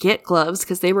get gloves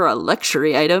because they were a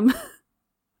luxury item.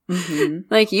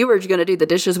 Like you were going to do the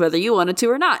dishes whether you wanted to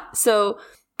or not. So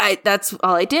that's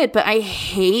all I did. But I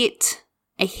hate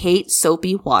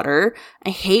soapy water. I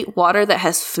hate water that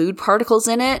has food particles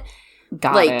in it.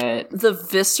 Got it. The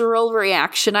visceral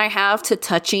reaction I have to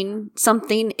touching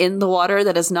something in the water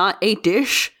that is not a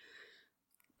dish.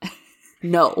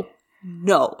 No,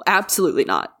 absolutely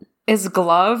not. Is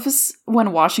gloves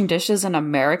when washing dishes an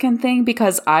American thing?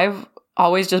 Because I've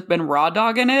always just been raw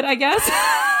dogging it, I guess.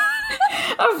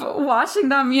 Of washing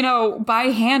them, by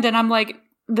hand. And I'm like,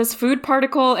 this food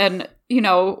particle and,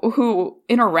 who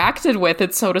interacted with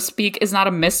it, so to speak, is not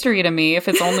a mystery to me if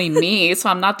it's only me. So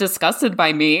I'm not disgusted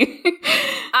by me.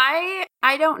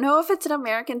 I don't know if it's an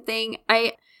American thing.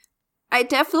 I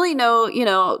definitely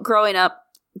know, growing up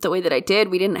the way that I did,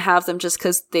 we didn't have them just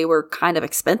because they were kind of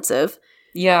expensive.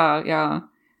 Yeah.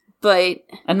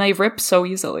 And they rip so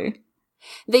easily.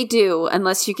 They do,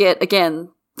 unless you get, again,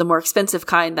 the more expensive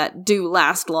kind that do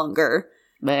last longer.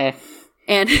 Bleh.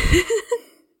 And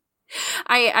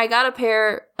I got a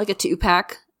pair, like a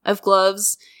 2-pack of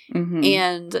gloves,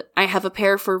 And I have a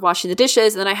pair for washing the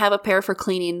dishes, and then I have a pair for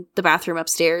cleaning the bathroom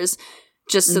upstairs,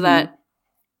 just so that,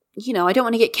 you know, I don't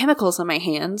want to get chemicals on my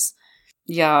hands.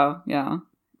 Yeah, yeah.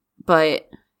 But,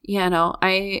 yeah, no,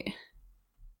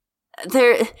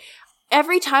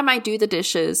 every time I do the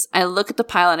dishes, I look at the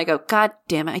pile and I go, God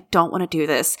damn it, I don't want to do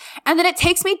this. And then it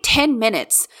takes me 10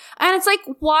 minutes. And it's like,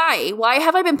 why? Why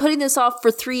have I been putting this off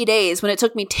for 3 days when it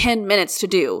took me 10 minutes to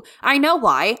do? I know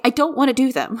why. I don't want to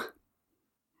do them.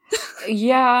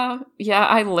 Yeah,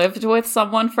 I lived with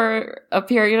someone for a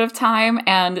period of time,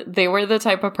 and they were the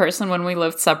type of person when we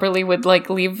lived separately would like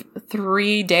leave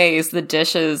 3 days the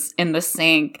dishes in the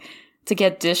sink to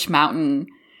get Dish Mountain.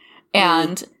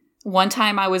 And one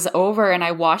time I was over and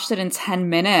I washed it in 10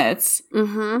 minutes,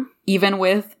 even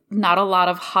with not a lot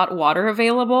of hot water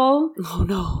available. Oh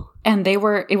no. And it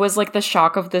was like the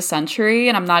shock of the century.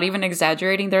 And I'm not even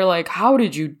exaggerating. They're like, how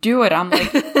did you do it? I'm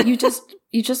like, you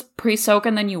just pre-soak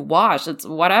and then you wash. It's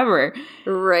whatever.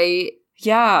 Right.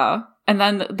 Yeah. And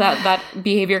then that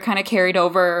behavior kind of carried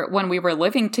over when we were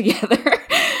living together,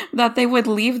 that they would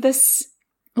leave this,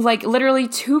 like literally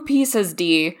 2 pieces,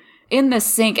 in the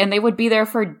sink, and they would be there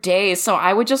for days. So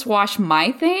I would just wash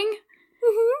my thing.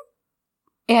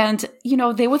 And, you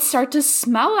know, they would start to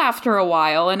smell after a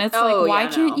while. And it's why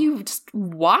can't you just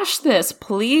wash this,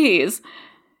 please?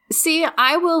 See,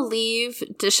 I will leave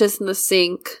dishes in the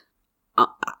sink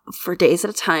for days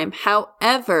at a time.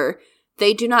 However,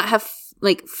 they do not have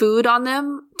like food on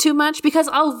them too much, because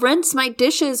I'll rinse my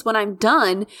dishes when I'm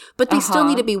done, but they still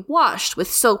need to be washed with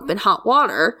soap and hot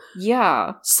water.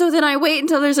 Yeah. So then I wait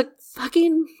until there's a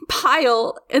fucking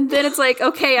pile, and then it's like,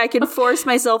 okay, I can force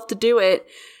myself to do it.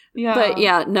 Yeah. But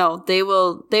yeah, no, they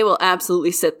will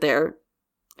absolutely sit there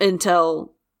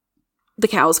until the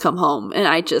cows come home, and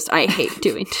I hate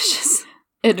doing dishes.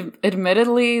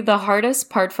 Admittedly, the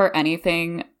hardest part for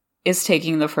anything is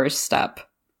taking the first step.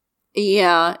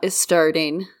 Yeah, is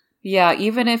starting. Yeah,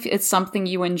 even if it's something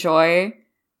you enjoy,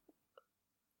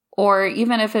 or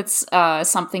even if it's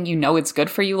something you know it's good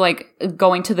for you, like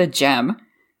going to the gym.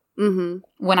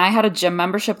 When I had a gym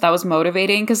membership, that was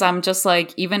motivating, because I'm just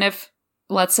like, even if,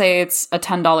 let's say it's a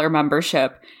 $10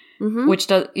 membership, which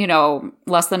does, you know,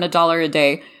 less than $1 a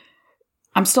day,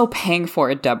 I'm still paying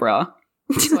for it, Deborah.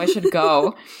 So I should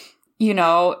go, you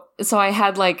know? So I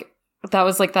had like, that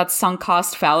was like that sunk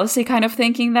cost fallacy kind of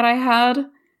thinking that I had.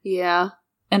 Yeah.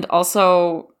 And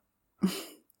also,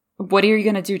 what are you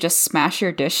going to do? Just smash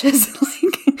your dishes?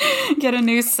 Like, get a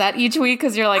new set each week?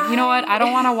 Because you're like, you know what? I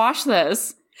don't want to wash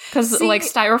this. Because like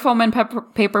styrofoam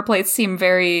and paper plates seem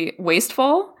very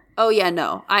wasteful. Oh yeah,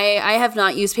 no. I have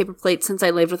not used paper plates since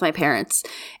I lived with my parents.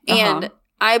 And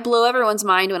I blow everyone's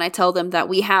mind when I tell them that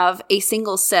we have a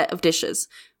single set of dishes,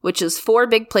 which is 4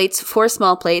 big plates, 4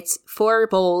 small plates, 4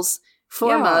 bowls,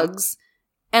 4 mugs.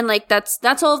 And like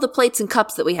that's all of the plates and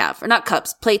cups that we have. Or not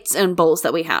cups, plates and bowls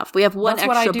that we have. We have one extra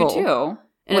bowl. That's what I do too. like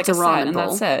And it's a ramen bowl.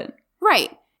 And that's it. Right.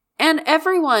 And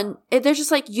everyone, they're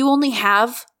just like, you only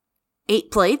have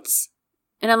 8 plates?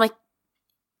 And I'm like,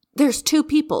 there's 2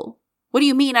 people. What do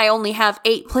you mean I only have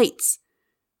 8 plates?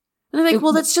 And they're like,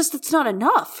 well, that's not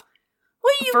enough.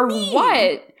 What do you mean? For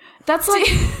what? That's like,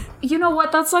 you know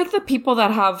what? That's like the people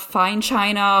that have fine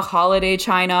china, holiday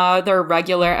china, their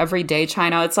regular everyday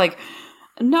china. It's like,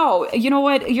 no, you know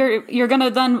what? You're going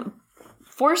to then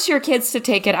force your kids to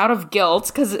take it out of guilt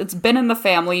because it's been in the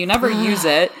family. You never use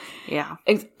it. Yeah.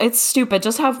 It's stupid.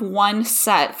 Just have one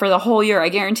set for the whole year. I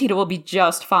guarantee it will be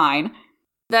just fine.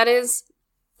 That is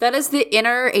the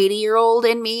inner 80-year-old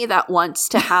in me that wants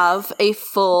to have a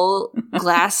full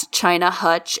glass china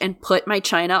hutch and put my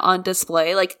china on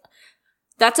display. Like,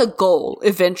 that's a goal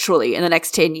eventually in the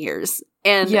next 10 years.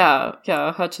 And yeah,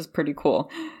 hutch is pretty cool.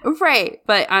 Right.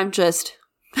 But I'm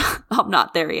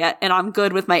not there yet. And I'm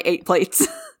good with my 8 plates.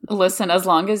 Listen, as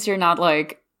long as you're not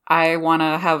like, I want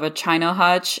to have a china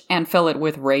hutch and fill it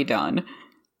with Ray Dunn.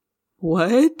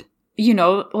 What? You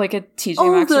know, like a TJ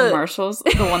Maxx or Marshalls?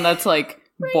 The one that's like,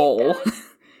 bowl,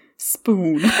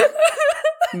 spoon,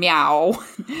 meow.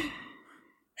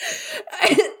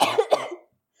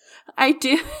 I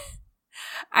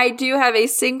do have a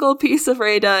single piece of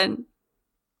Ray Dunn.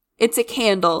 It's a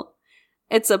candle.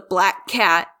 It's a black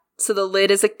cat, so the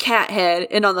lid is a cat head,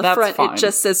 and on the front it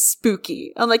just says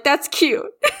spooky. I'm like, that's cute.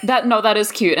 That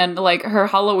is cute, and like her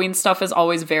Halloween stuff is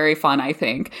always very fun, I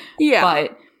think. Yeah.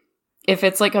 But if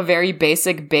it's like a very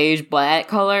basic beige black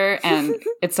color and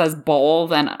it says bowl,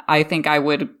 then I think I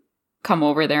would come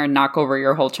over there and knock over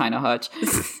your whole china hutch.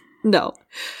 No.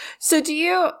 So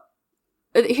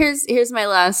here's my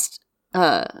last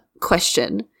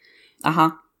question.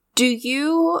 Uh-huh. Do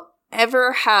you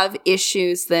ever have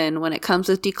issues then when it comes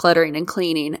with decluttering and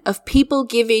cleaning of people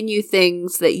giving you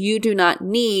things that you do not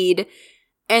need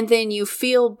and then you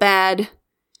feel bad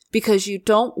because you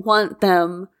don't want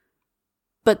them,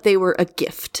 but they were a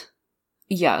gift?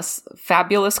 Yes.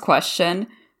 Fabulous question.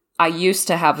 I used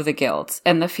to have the guilt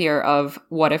and the fear of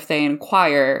what if they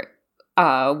inquire,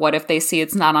 what if they see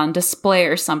it's not on display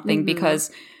or something,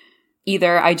 because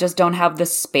either I just don't have the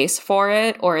space for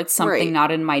it or it's something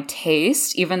not in my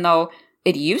taste, even though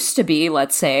it used to be,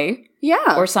 let's say.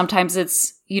 Yeah. Or sometimes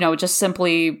it's, just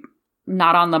simply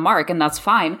not on the mark, and that's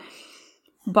fine.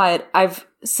 But I've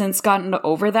since gotten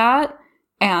over that,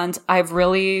 and I've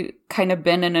really kind of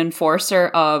been an enforcer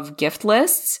of gift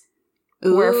lists.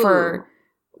 Ooh. Where for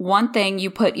one thing,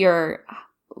 you put your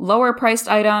lower priced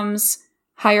items,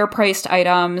 higher priced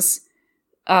items,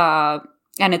 and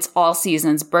it's all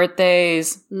seasons,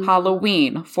 birthdays,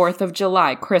 Halloween, 4th of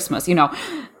July, Christmas,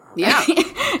 Yeah.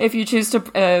 If you choose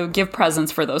to give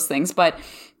presents for those things. But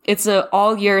it's an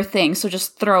all year thing, so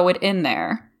just throw it in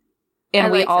there.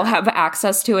 And we all have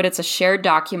access to it. It's a shared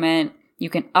document. You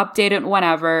can update it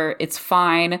whenever. It's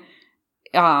fine.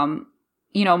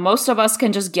 Most of us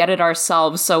can just get it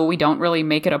ourselves, so we don't really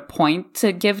make it a point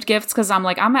to give gifts, because I'm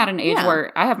at an age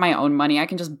where I have my own money. I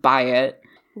can just buy it.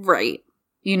 Right.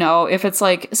 If it's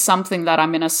something that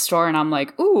I'm in a store and I'm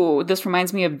ooh, this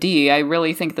reminds me of Dee. I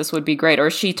really think this would be great. Or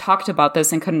she talked about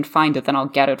this and couldn't find it, then I'll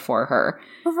get it for her.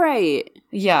 Right.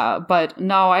 Yeah, but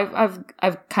no,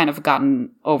 I've kind of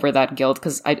gotten over that guilt,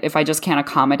 because if I just can't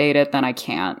accommodate it, then I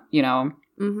can't,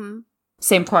 Mm-hmm.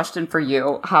 Same question for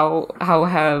you. How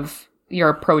have your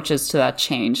approaches to that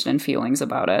changed and feelings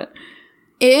about it?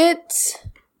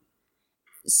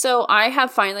 So I have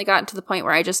finally gotten to the point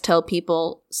where I just tell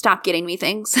people, stop getting me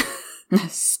things.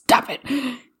 Stop it.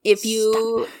 If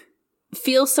you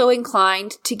feel so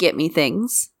inclined to get me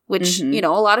things, which, a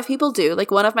lot of people do.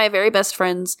 One of my very best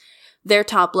friends, their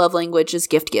top love language is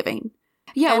gift giving.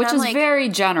 Yeah, and which is very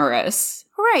generous.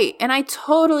 Right. And I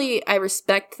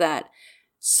respect that.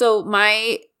 So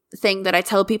my thing that I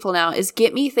tell people now is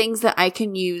get me things that I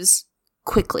can use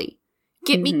quickly.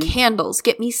 Get me candles,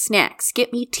 get me snacks,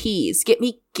 get me teas, get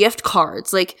me gift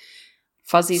cards,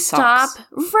 fuzzy socks. Stop.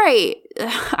 Right.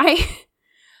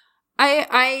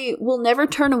 I will never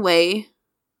turn away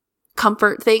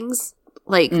comfort things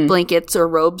blankets or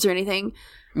robes or anything.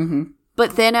 Mm-hmm.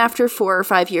 But then after 4 or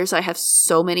 5 years, I have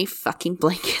so many fucking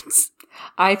blankets.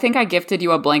 I think I gifted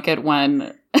you a blanket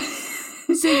when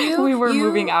we were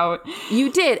moving out.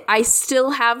 You did. I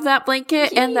still have that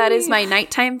blanket, and that is my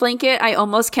nighttime blanket. I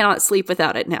almost cannot sleep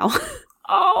without it now.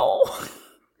 Oh.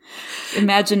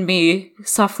 Imagine me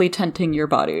softly tenting your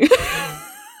body.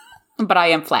 But I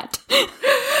am flat.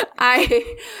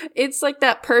 It's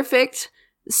that perfect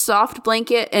soft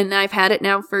blanket, and I've had it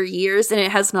now for years, and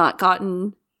it has not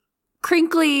gotten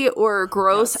crinkly or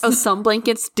gross. Yes. Oh, some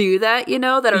blankets do that,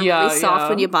 that are really soft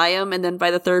when you buy them, and then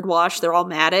by the third wash, they're all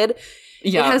matted.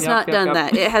 Yeah, it has not done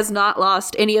that. It has not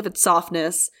lost any of its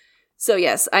softness. So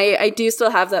yes, I do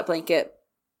still have that blanket.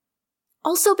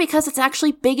 Also because it's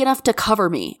actually big enough to cover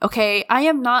me, okay? I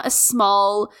am not a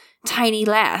small, tiny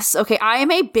lass, okay? I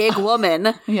am a big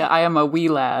woman. Yeah, I am a wee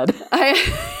lad. I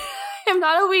am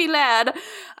not a wee lad.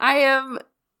 I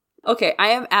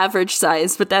am average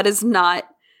size, but that is not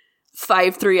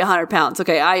 5'3", 100 pounds,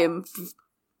 okay? I am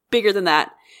bigger than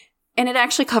that. And it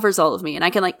actually covers all of me, and I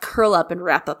can curl up and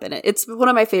wrap up in it. It's one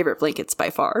of my favorite blankets by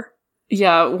far.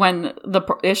 Yeah, when the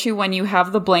issue when you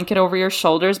have the blanket over your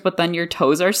shoulders, but then your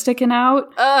toes are sticking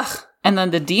out. Ugh. And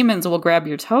then the demons will grab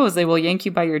your toes. They will yank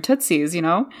you by your tootsies,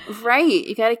 Right.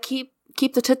 You gotta keep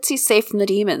the tootsies safe from the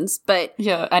demons, but...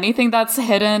 Yeah, anything that's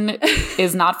hidden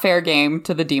is not fair game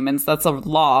to the demons. That's a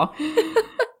law.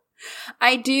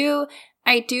 I do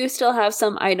still have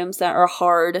some items that are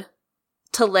hard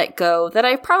to let go that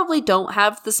I probably don't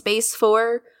have the space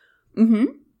for. Mm-hmm.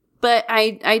 But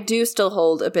I do still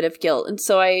hold a bit of guilt. And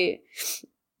so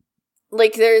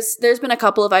there's been a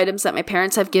couple of items that my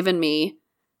parents have given me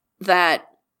that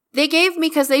they gave me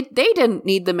because they didn't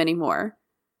need them anymore.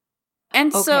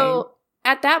 And so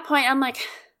at that point, I'm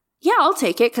yeah, I'll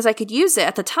take it because I could use it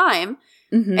at the time.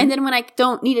 Mm-hmm. And then when I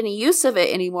don't need any use of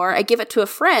it anymore, I give it to a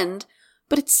friend.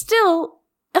 But it's still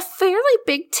a fairly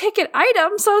big ticket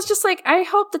item. So I was just I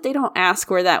hope that they don't ask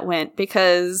where that went,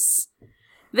 because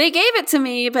they gave it to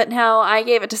me, but now I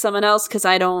gave it to someone else because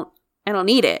I don't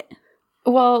need it.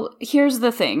 Well, here's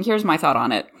the thing. Here's my thought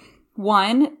on it.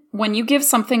 One, when you give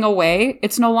something away,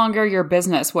 it's no longer your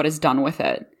business what is done with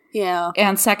it. Yeah.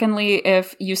 And secondly,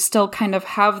 if you still kind of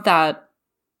have that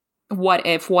what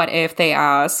if they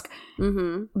ask,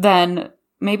 then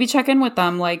maybe check in with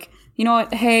them. you know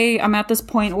what, hey, I'm at this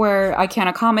point where I can't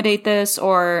accommodate this,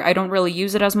 or I don't really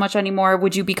use it as much anymore.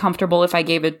 Would you be comfortable if I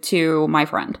gave it to my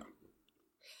friend?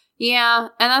 Yeah,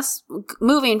 and that's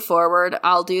moving forward.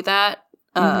 I'll do that.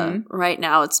 Right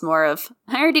now, it's more of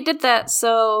I already did that.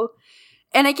 So,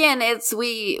 and again, it's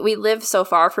we live so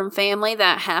far from family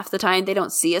that half the time they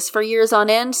don't see us for years on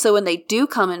end. So when they do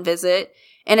come and visit,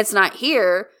 and it's not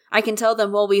here, I can tell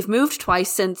them, well, we've moved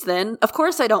twice since then. Of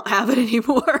course, I don't have it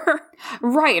anymore.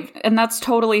 Right, and that's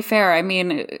totally fair. I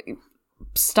mean,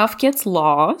 stuff gets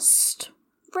lost.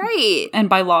 Right. And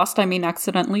by lost, I mean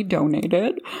accidentally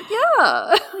donated.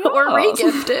 Yeah. Or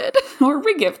regifted. Or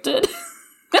regifted.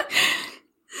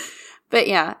 But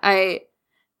yeah,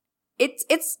 it's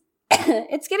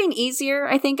it's getting easier,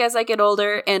 I think, as I get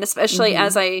older, and especially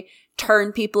as I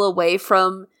turn people away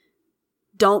from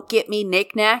don't get me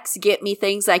knickknacks, get me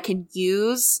things I can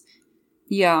use.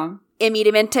 Yeah.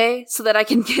 Immediatamente, so that I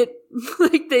can get,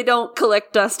 like, they don't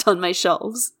collect dust on my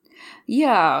shelves.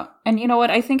 Yeah. And you know what?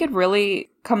 I think it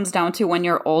really comes down to when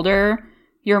you're older,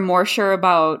 you're more sure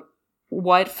about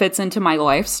what fits into my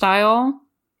lifestyle.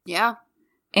 Yeah.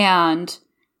 And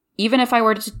even if I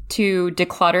were to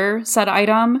declutter said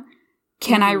item,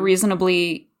 can I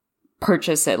reasonably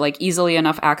purchase it? Like, easily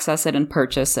enough access it and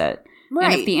purchase it? Right.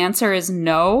 And if the answer is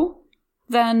no,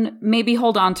 then maybe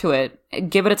hold on to it.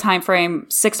 Give it a time frame,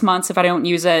 6 months. If I don't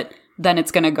use it, then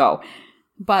it's going to go.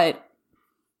 But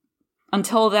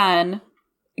until then,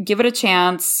 give it a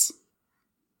chance.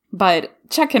 But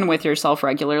check in with yourself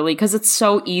regularly, because it's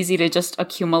so easy to just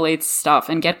accumulate stuff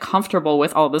and get comfortable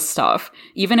with all this stuff.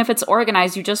 Even if it's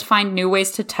organized, you just find new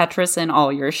ways to Tetris in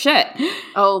all your shit.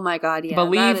 Oh my God, yeah.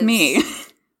 Believe me.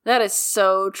 That is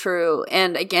so true.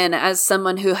 And again, as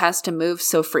someone who has to move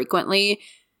so frequently,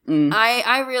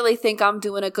 I really think I'm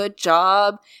doing a good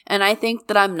job. And I think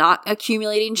that I'm not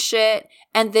accumulating shit.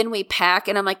 And then we pack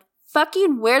and I'm like,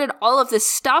 fucking, where did all of this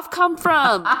stuff come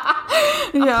from?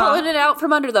 I'm pulling it out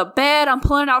from under the bed. I'm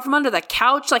pulling it out from under the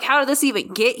couch. Like, how did this even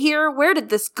get here? Where did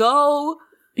this go?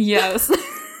 Yes.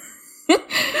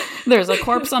 There's a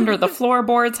corpse under the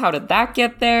floorboards. How did that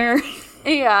get there?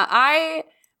 Yeah, I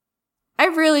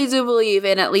really do believe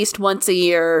in at least once a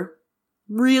year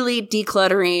really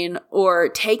decluttering or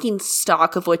taking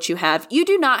stock of what you have. You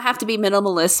do not have to be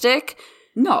minimalistic.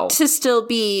 No. To still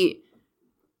be,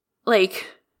 like,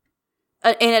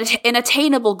 an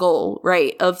attainable goal,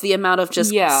 right, of the amount of just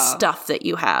stuff that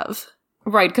you have.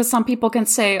 Right, because some people can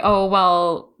say, oh,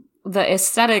 well, the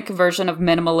aesthetic version of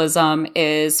minimalism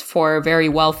is for very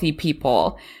wealthy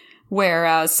people.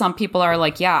 Whereas some people are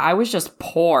like, yeah, I was just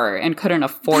poor and couldn't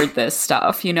afford this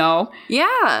stuff, you know?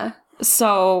 Yeah.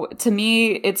 So to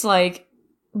me, it's like,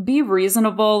 be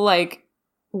reasonable, like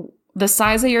the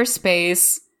size of your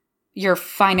space, your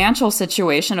financial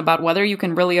situation about whether you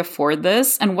can really afford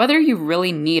this and whether you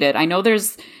really need it. I know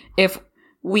if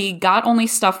we got only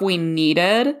stuff we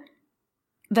needed,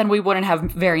 then we wouldn't have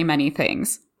very many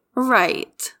things.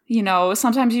 Right. You know,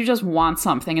 sometimes you just want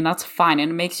something and that's fine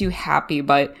and it makes you happy,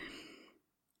 but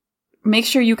make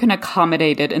sure you can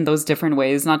accommodate it in those different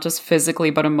ways, not just physically,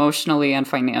 but emotionally and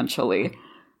financially.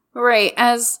 Right.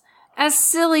 As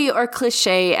silly or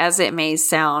cliche as it may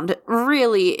sound,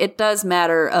 really, it does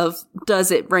matter of,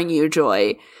 does it bring you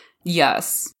joy?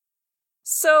 Yes.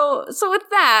 So with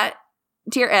that,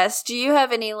 dear S, do you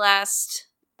have any last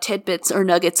tidbits or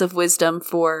nuggets of wisdom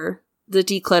for the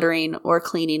decluttering or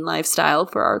cleaning lifestyle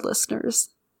for our listeners?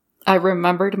 I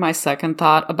remembered my second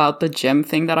thought about the gym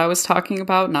thing that I was talking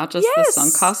about, not just the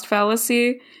sunk cost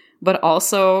fallacy, but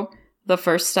also the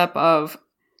first step of,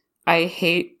 I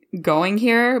hate going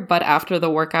here, but after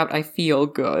the workout, I feel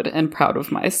good and proud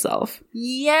of myself.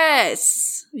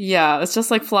 Yes. Yeah, it's just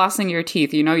like flossing your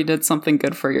teeth. You know you did something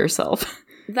good for yourself.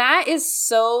 That is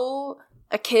so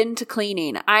akin to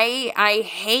cleaning. I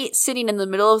hate sitting in the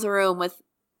middle of the room with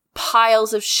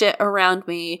piles of shit around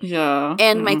me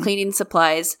and my cleaning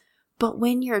supplies. But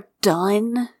when you're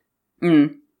done,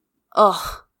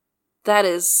 that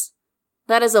is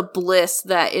a bliss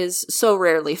that is so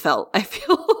rarely felt, I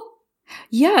feel.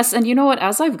 Yes, and you know what?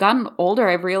 As I've gotten older,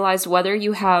 I've realized whether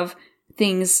you have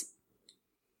things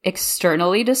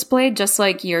externally displayed, just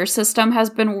like your system has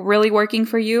been really working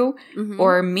for you,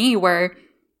 or me, where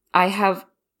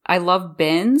I love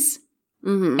bins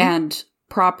and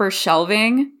proper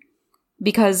shelving,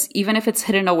 because even if it's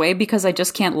hidden away, because I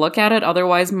just can't look at it,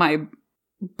 otherwise my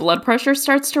blood pressure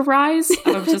starts to rise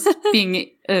out of just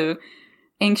being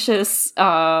anxious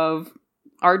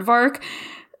aardvark,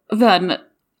 then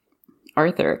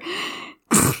Arthur.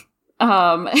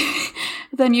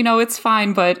 then you know it's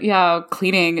fine. But yeah,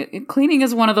 cleaning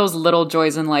is one of those little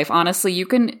joys in life. Honestly, you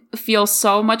can feel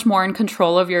so much more in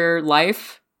control of your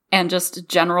life and just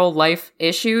general life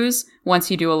issues once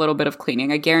you do a little bit of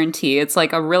cleaning. I guarantee it's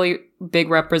like a really big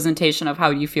representation of how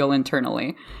you feel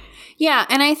internally. Yeah,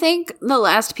 and I think the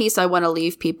last piece I want to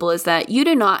leave people is that you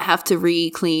do not have to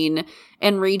re-clean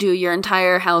and redo your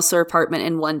entire house or apartment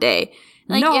in one day.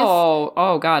 Like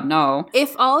oh God, no.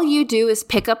 If all you do is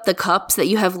pick up the cups that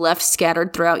you have left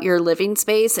scattered throughout your living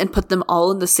space and put them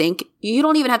all in the sink, you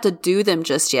don't even have to do them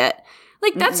just yet.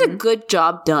 Like, that's a good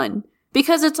job done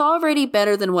because it's already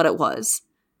better than what it was.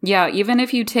 Yeah, even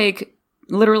if you take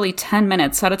literally 10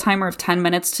 minutes, set a timer of 10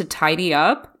 minutes to tidy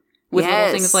up with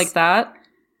little things like that,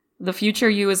 the future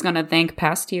you is going to thank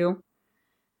past you.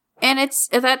 And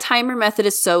that timer method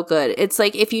is so good. It's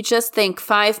like if you just think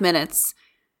 5 minutes,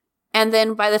 and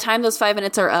then by the time those 5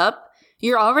 minutes are up,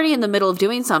 you're already in the middle of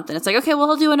doing something. It's like, okay, well,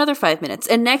 I'll do another 5 minutes.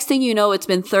 And next thing you know, it's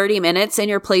been 30 minutes and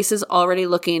your place is already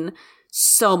looking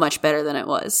so much better than it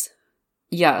was.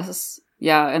 Yes.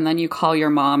 Yeah. And then you call your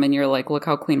mom and you're like, look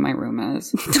how clean my room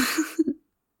is.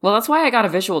 Well, that's why I got a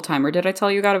visual timer. Did I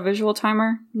tell you I got a visual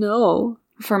timer? No.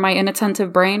 For my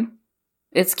inattentive brain.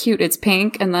 It's cute. It's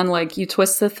pink. And then like you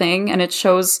twist the thing and it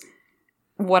shows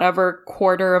whatever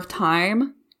quarter of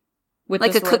time. With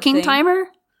like a cooking timer?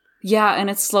 Yeah. And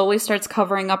it slowly starts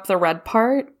covering up the red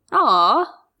part. Aw.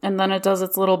 And then it does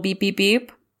its little beep, beep,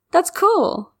 beep. That's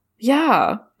cool.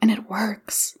 Yeah. And it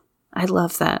works. I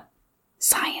love that.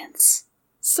 Science.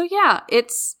 So yeah,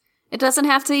 it doesn't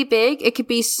have to be big. It could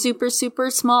be super,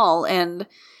 super small.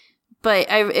 But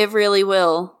it really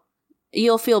will.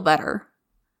 You'll feel better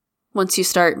once you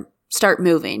start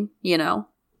moving, you know?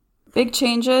 Big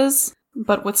changes,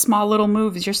 but with small little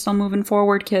moves, you're still moving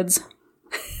forward, kids.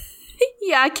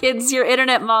 Yeah, kids, your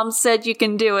internet mom said you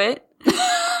can do it.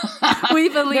 We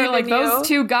believe They're like, in you. Those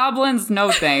two goblins,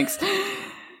 no thanks.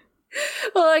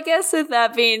 Well, I guess with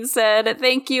that being said,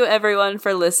 thank you everyone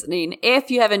for listening.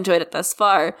 If you have enjoyed it thus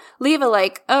far, leave a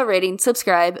like, a rating,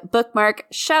 subscribe, bookmark,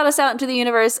 shout us out into the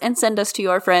universe, and send us to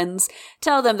your friends.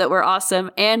 Tell them that we're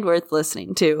awesome and worth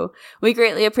listening to. We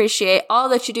greatly appreciate all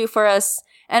that you do for us.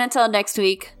 And until next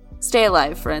week, stay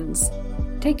alive, friends.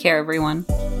 Take care, everyone.